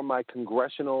also for my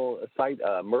congressional site,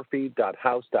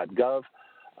 murphy.house.gov.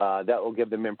 That will give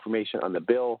them information on the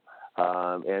bill.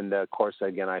 And, of course,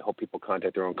 again, I hope people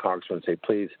contact their own congressman and say,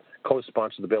 please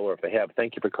co-sponsor the bill, or if they have,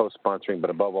 thank you for co-sponsoring. But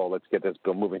above all, let's get this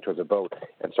bill moving towards a vote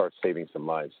and start saving some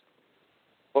lives.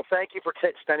 Well, thank you for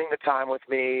spending the time with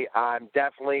me. I'm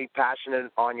definitely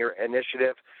passionate on your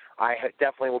initiative. I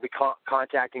definitely will be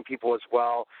contacting people as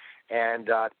well. And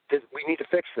we need to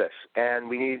fix this.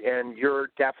 And you're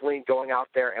definitely going out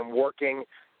there and working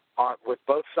with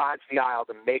both sides of the aisle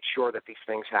to make sure that these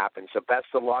things happen. So best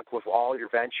of luck with all your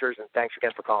ventures, and thanks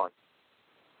again for calling.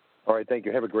 All right, thank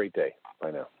you. Have a great day.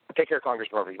 Bye now. Take care,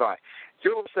 Congressman Murphy. Bye.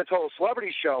 You're listening to the Total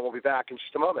Celebrity Show. We'll be back in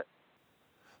just a moment.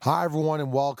 Hi, everyone,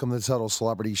 and welcome to the Total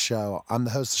Celebrity Show. I'm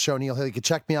the host of the show, Neil Haley. You can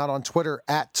check me out on Twitter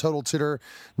at Total Tutor,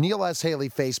 Neil S. Haley,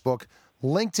 Facebook,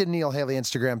 LinkedIn, Neil Haley,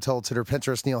 Instagram, Total Tutor,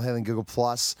 Pinterest, Neil Haley, and Google+,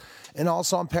 and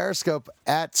also on Periscope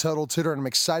at Total Tutor. And I'm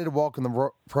excited to welcome the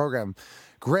program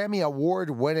Grammy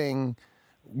Award-winning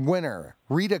winner,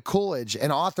 Rita Coolidge,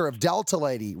 and author of Delta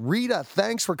Lady. Rita,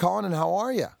 thanks for calling, and how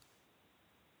are you?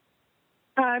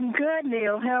 I'm good,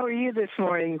 Neil. How are you this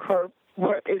morning?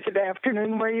 What, is it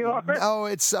afternoon where you are? Oh,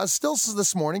 it's still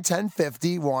this morning,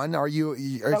 10:51. Are you?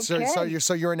 Okay.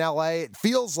 So you're in LA. It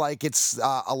feels like it's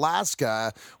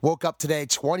Alaska. Woke up today,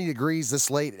 20 degrees this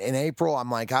late in April. I'm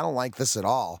like, I don't like this at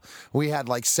all. We had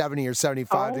like 70 or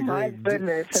 75 degrees. Oh my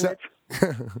goodness!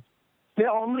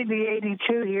 There'll only be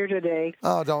 82 here today.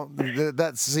 Oh,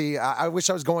 see, I wish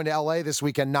I was going to LA this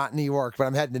weekend, not New York, but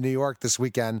I'm heading to New York this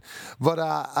weekend. But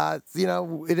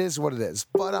it is what it is.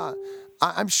 But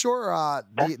I'm sure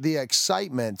the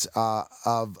excitement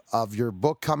of your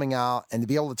book coming out and to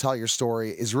be able to tell your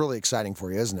story is really exciting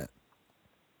for you, isn't it?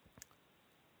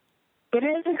 It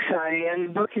is exciting, and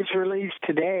the book is released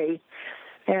today.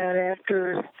 And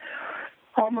after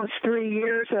almost 3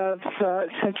 years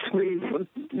since we,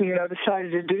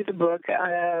 decided to do the book.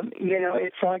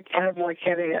 It's kind of like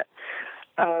having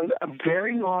a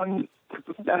very long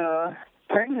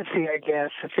pregnancy, I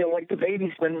guess. I feel like the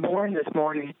baby's been born this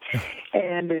morning,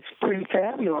 and it's pretty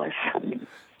fabulous.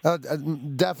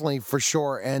 Definitely, for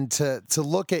sure. And to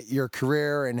look at your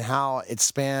career and how it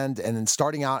spanned, and then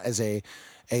starting out as a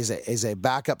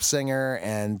backup singer,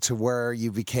 and to where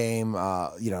you became,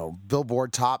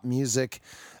 Billboard top music,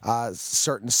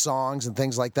 certain songs and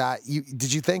things like that.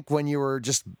 Did you think when you were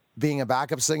just being a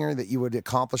backup singer that you would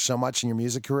accomplish so much in your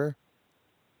music career?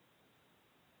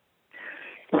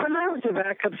 When I was a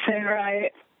backup singer,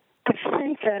 I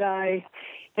think that I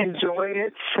enjoyed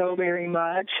it so very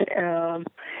much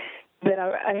that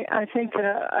I think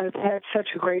that I've had such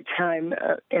a great time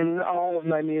in all of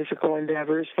my musical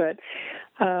endeavors. But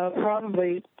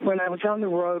probably when I was on the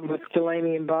road with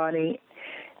Delaney and Bonnie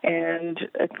and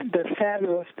the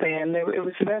fabulous band, it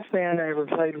was the best band I ever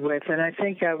played with, and I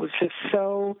think I was just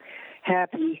so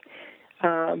happy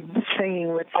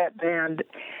singing with that band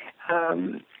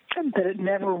that it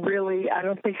never really, I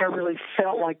don't think I really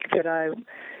felt like that I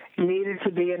needed to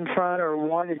be in front or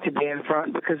wanted to be in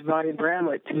front, because Bonnie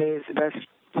Bramlett, to me, is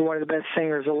one of the best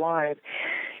singers alive.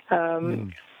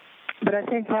 But I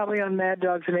think probably on Mad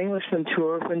Dogs and Englishmen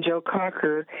tour, when Joe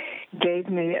Cocker gave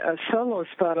me a solo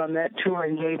spot on that tour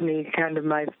and gave me kind of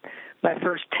my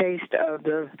first taste of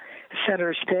the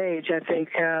center stage, I think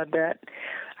that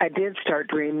I did start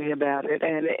dreaming about it,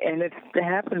 and it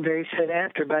happened very soon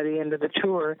after. By the end of the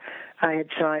tour, I had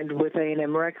signed with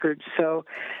A&M Records, so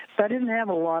I didn't have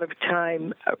a lot of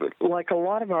time, like a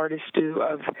lot of artists do,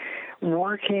 of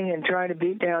working and trying to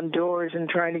beat down doors and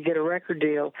trying to get a record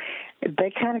deal.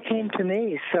 They kind of came to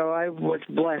me, so I was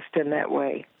blessed in that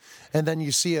way. And then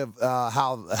you see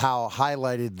how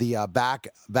highlighted the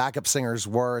backup singers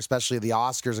were, especially the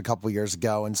Oscars a couple of years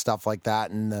ago and stuff like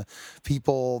that, and the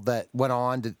people that went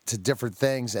on to different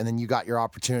things, and then you got your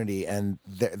opportunity, and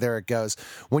there it goes.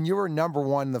 When you were number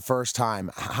one the first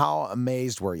time, how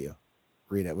amazed were you,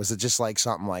 Rita? Was it just like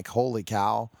something like, holy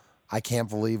cow, I can't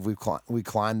believe we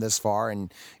climbed this far?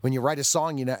 And when you write a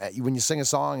song, when you sing a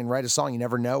song and write a song, you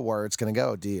never know where it's going to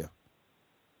go, do you?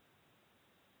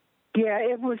 Yeah,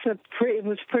 it was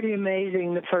pretty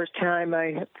amazing the first time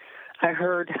I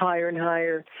heard Higher and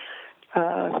Higher,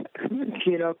 kind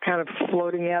of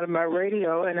floating out of my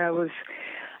radio, and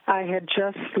I had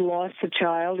just lost a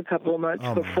child a couple of months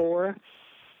before,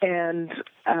 and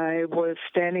I was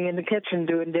standing in the kitchen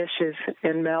doing dishes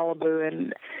in Malibu,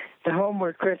 and the home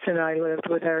where Chris and I lived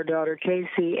with our daughter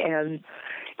Casey, and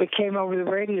it came over the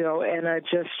radio, and I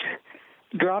just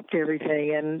dropped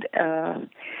everything, and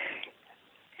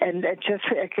it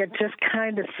just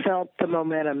kind of felt the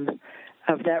momentum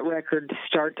of that record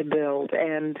start to build,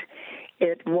 and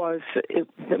it was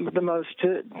the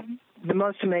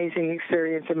most amazing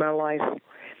experience in my life,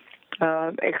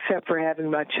 except for having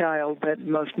my child, but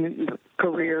most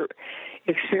career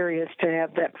experience to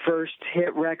have that first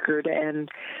hit record and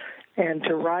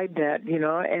to ride that,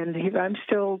 and I'm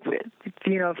still,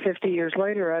 50 years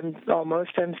later, I'm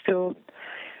still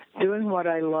doing what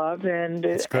I love, and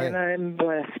I'm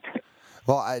blessed.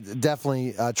 Well, I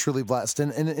definitely truly blessed.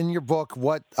 And in your book,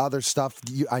 what other stuff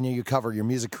I know you cover your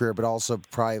music career, but also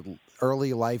probably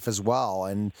early life as well,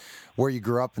 and where you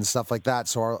grew up and stuff like that.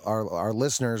 So our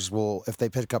listeners will, if they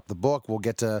pick up the book, will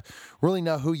get to really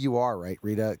know who you are, right,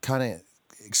 Rita? Kind of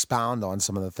expound on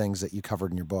some of the things that you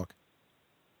covered in your book.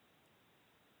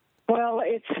 Well,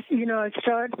 it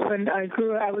started when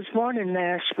I was born in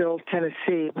Nashville,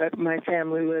 Tennessee, but my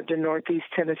family lived in Northeast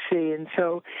Tennessee. And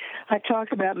so I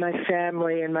talk about my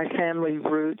family and my family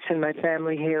roots and my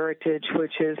family heritage,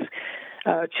 which is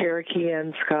Cherokee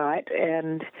and Scott.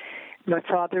 And my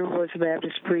father was a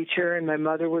Baptist preacher, and my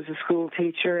mother was a school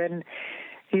teacher. And,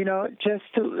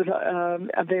 just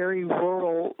a very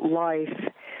rural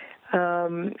life.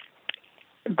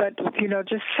 But,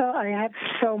 just so I had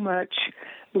so much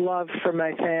love for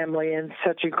my family and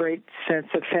such a great sense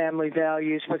of family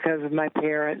values because of my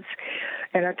parents.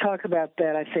 And I talk about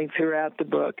that, I think, throughout the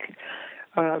book.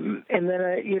 And then,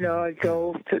 I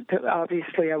go to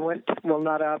obviously, I went to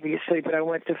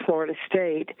Florida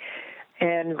State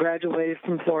and graduated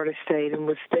from Florida State and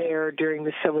was there during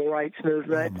the Civil Rights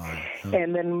Movement.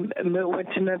 And then went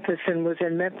to Memphis and was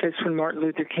in Memphis when Martin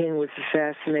Luther King was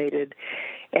assassinated,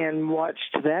 and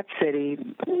watched that city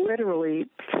literally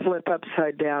flip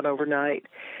upside down overnight.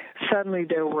 Suddenly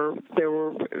there were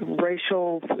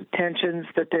racial tensions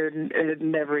that had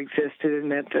never existed in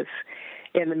Memphis.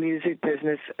 in the music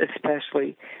business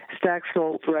especially. Stax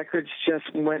Gold Records just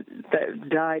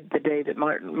died the day that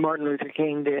Martin Luther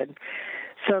King did.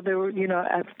 So there were,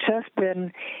 I've just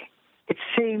been, it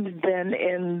seemed then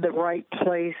in the right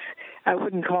place. I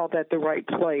wouldn't call that the right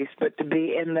place, but to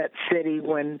be in that city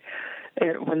when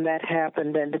that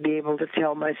happened, and to be able to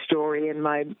tell my story and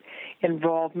my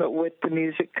involvement with the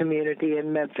music community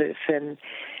in Memphis, and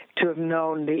to have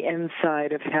known the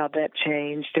inside of how that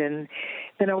changed. And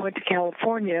then I went to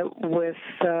California with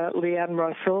Leanne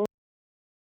Russell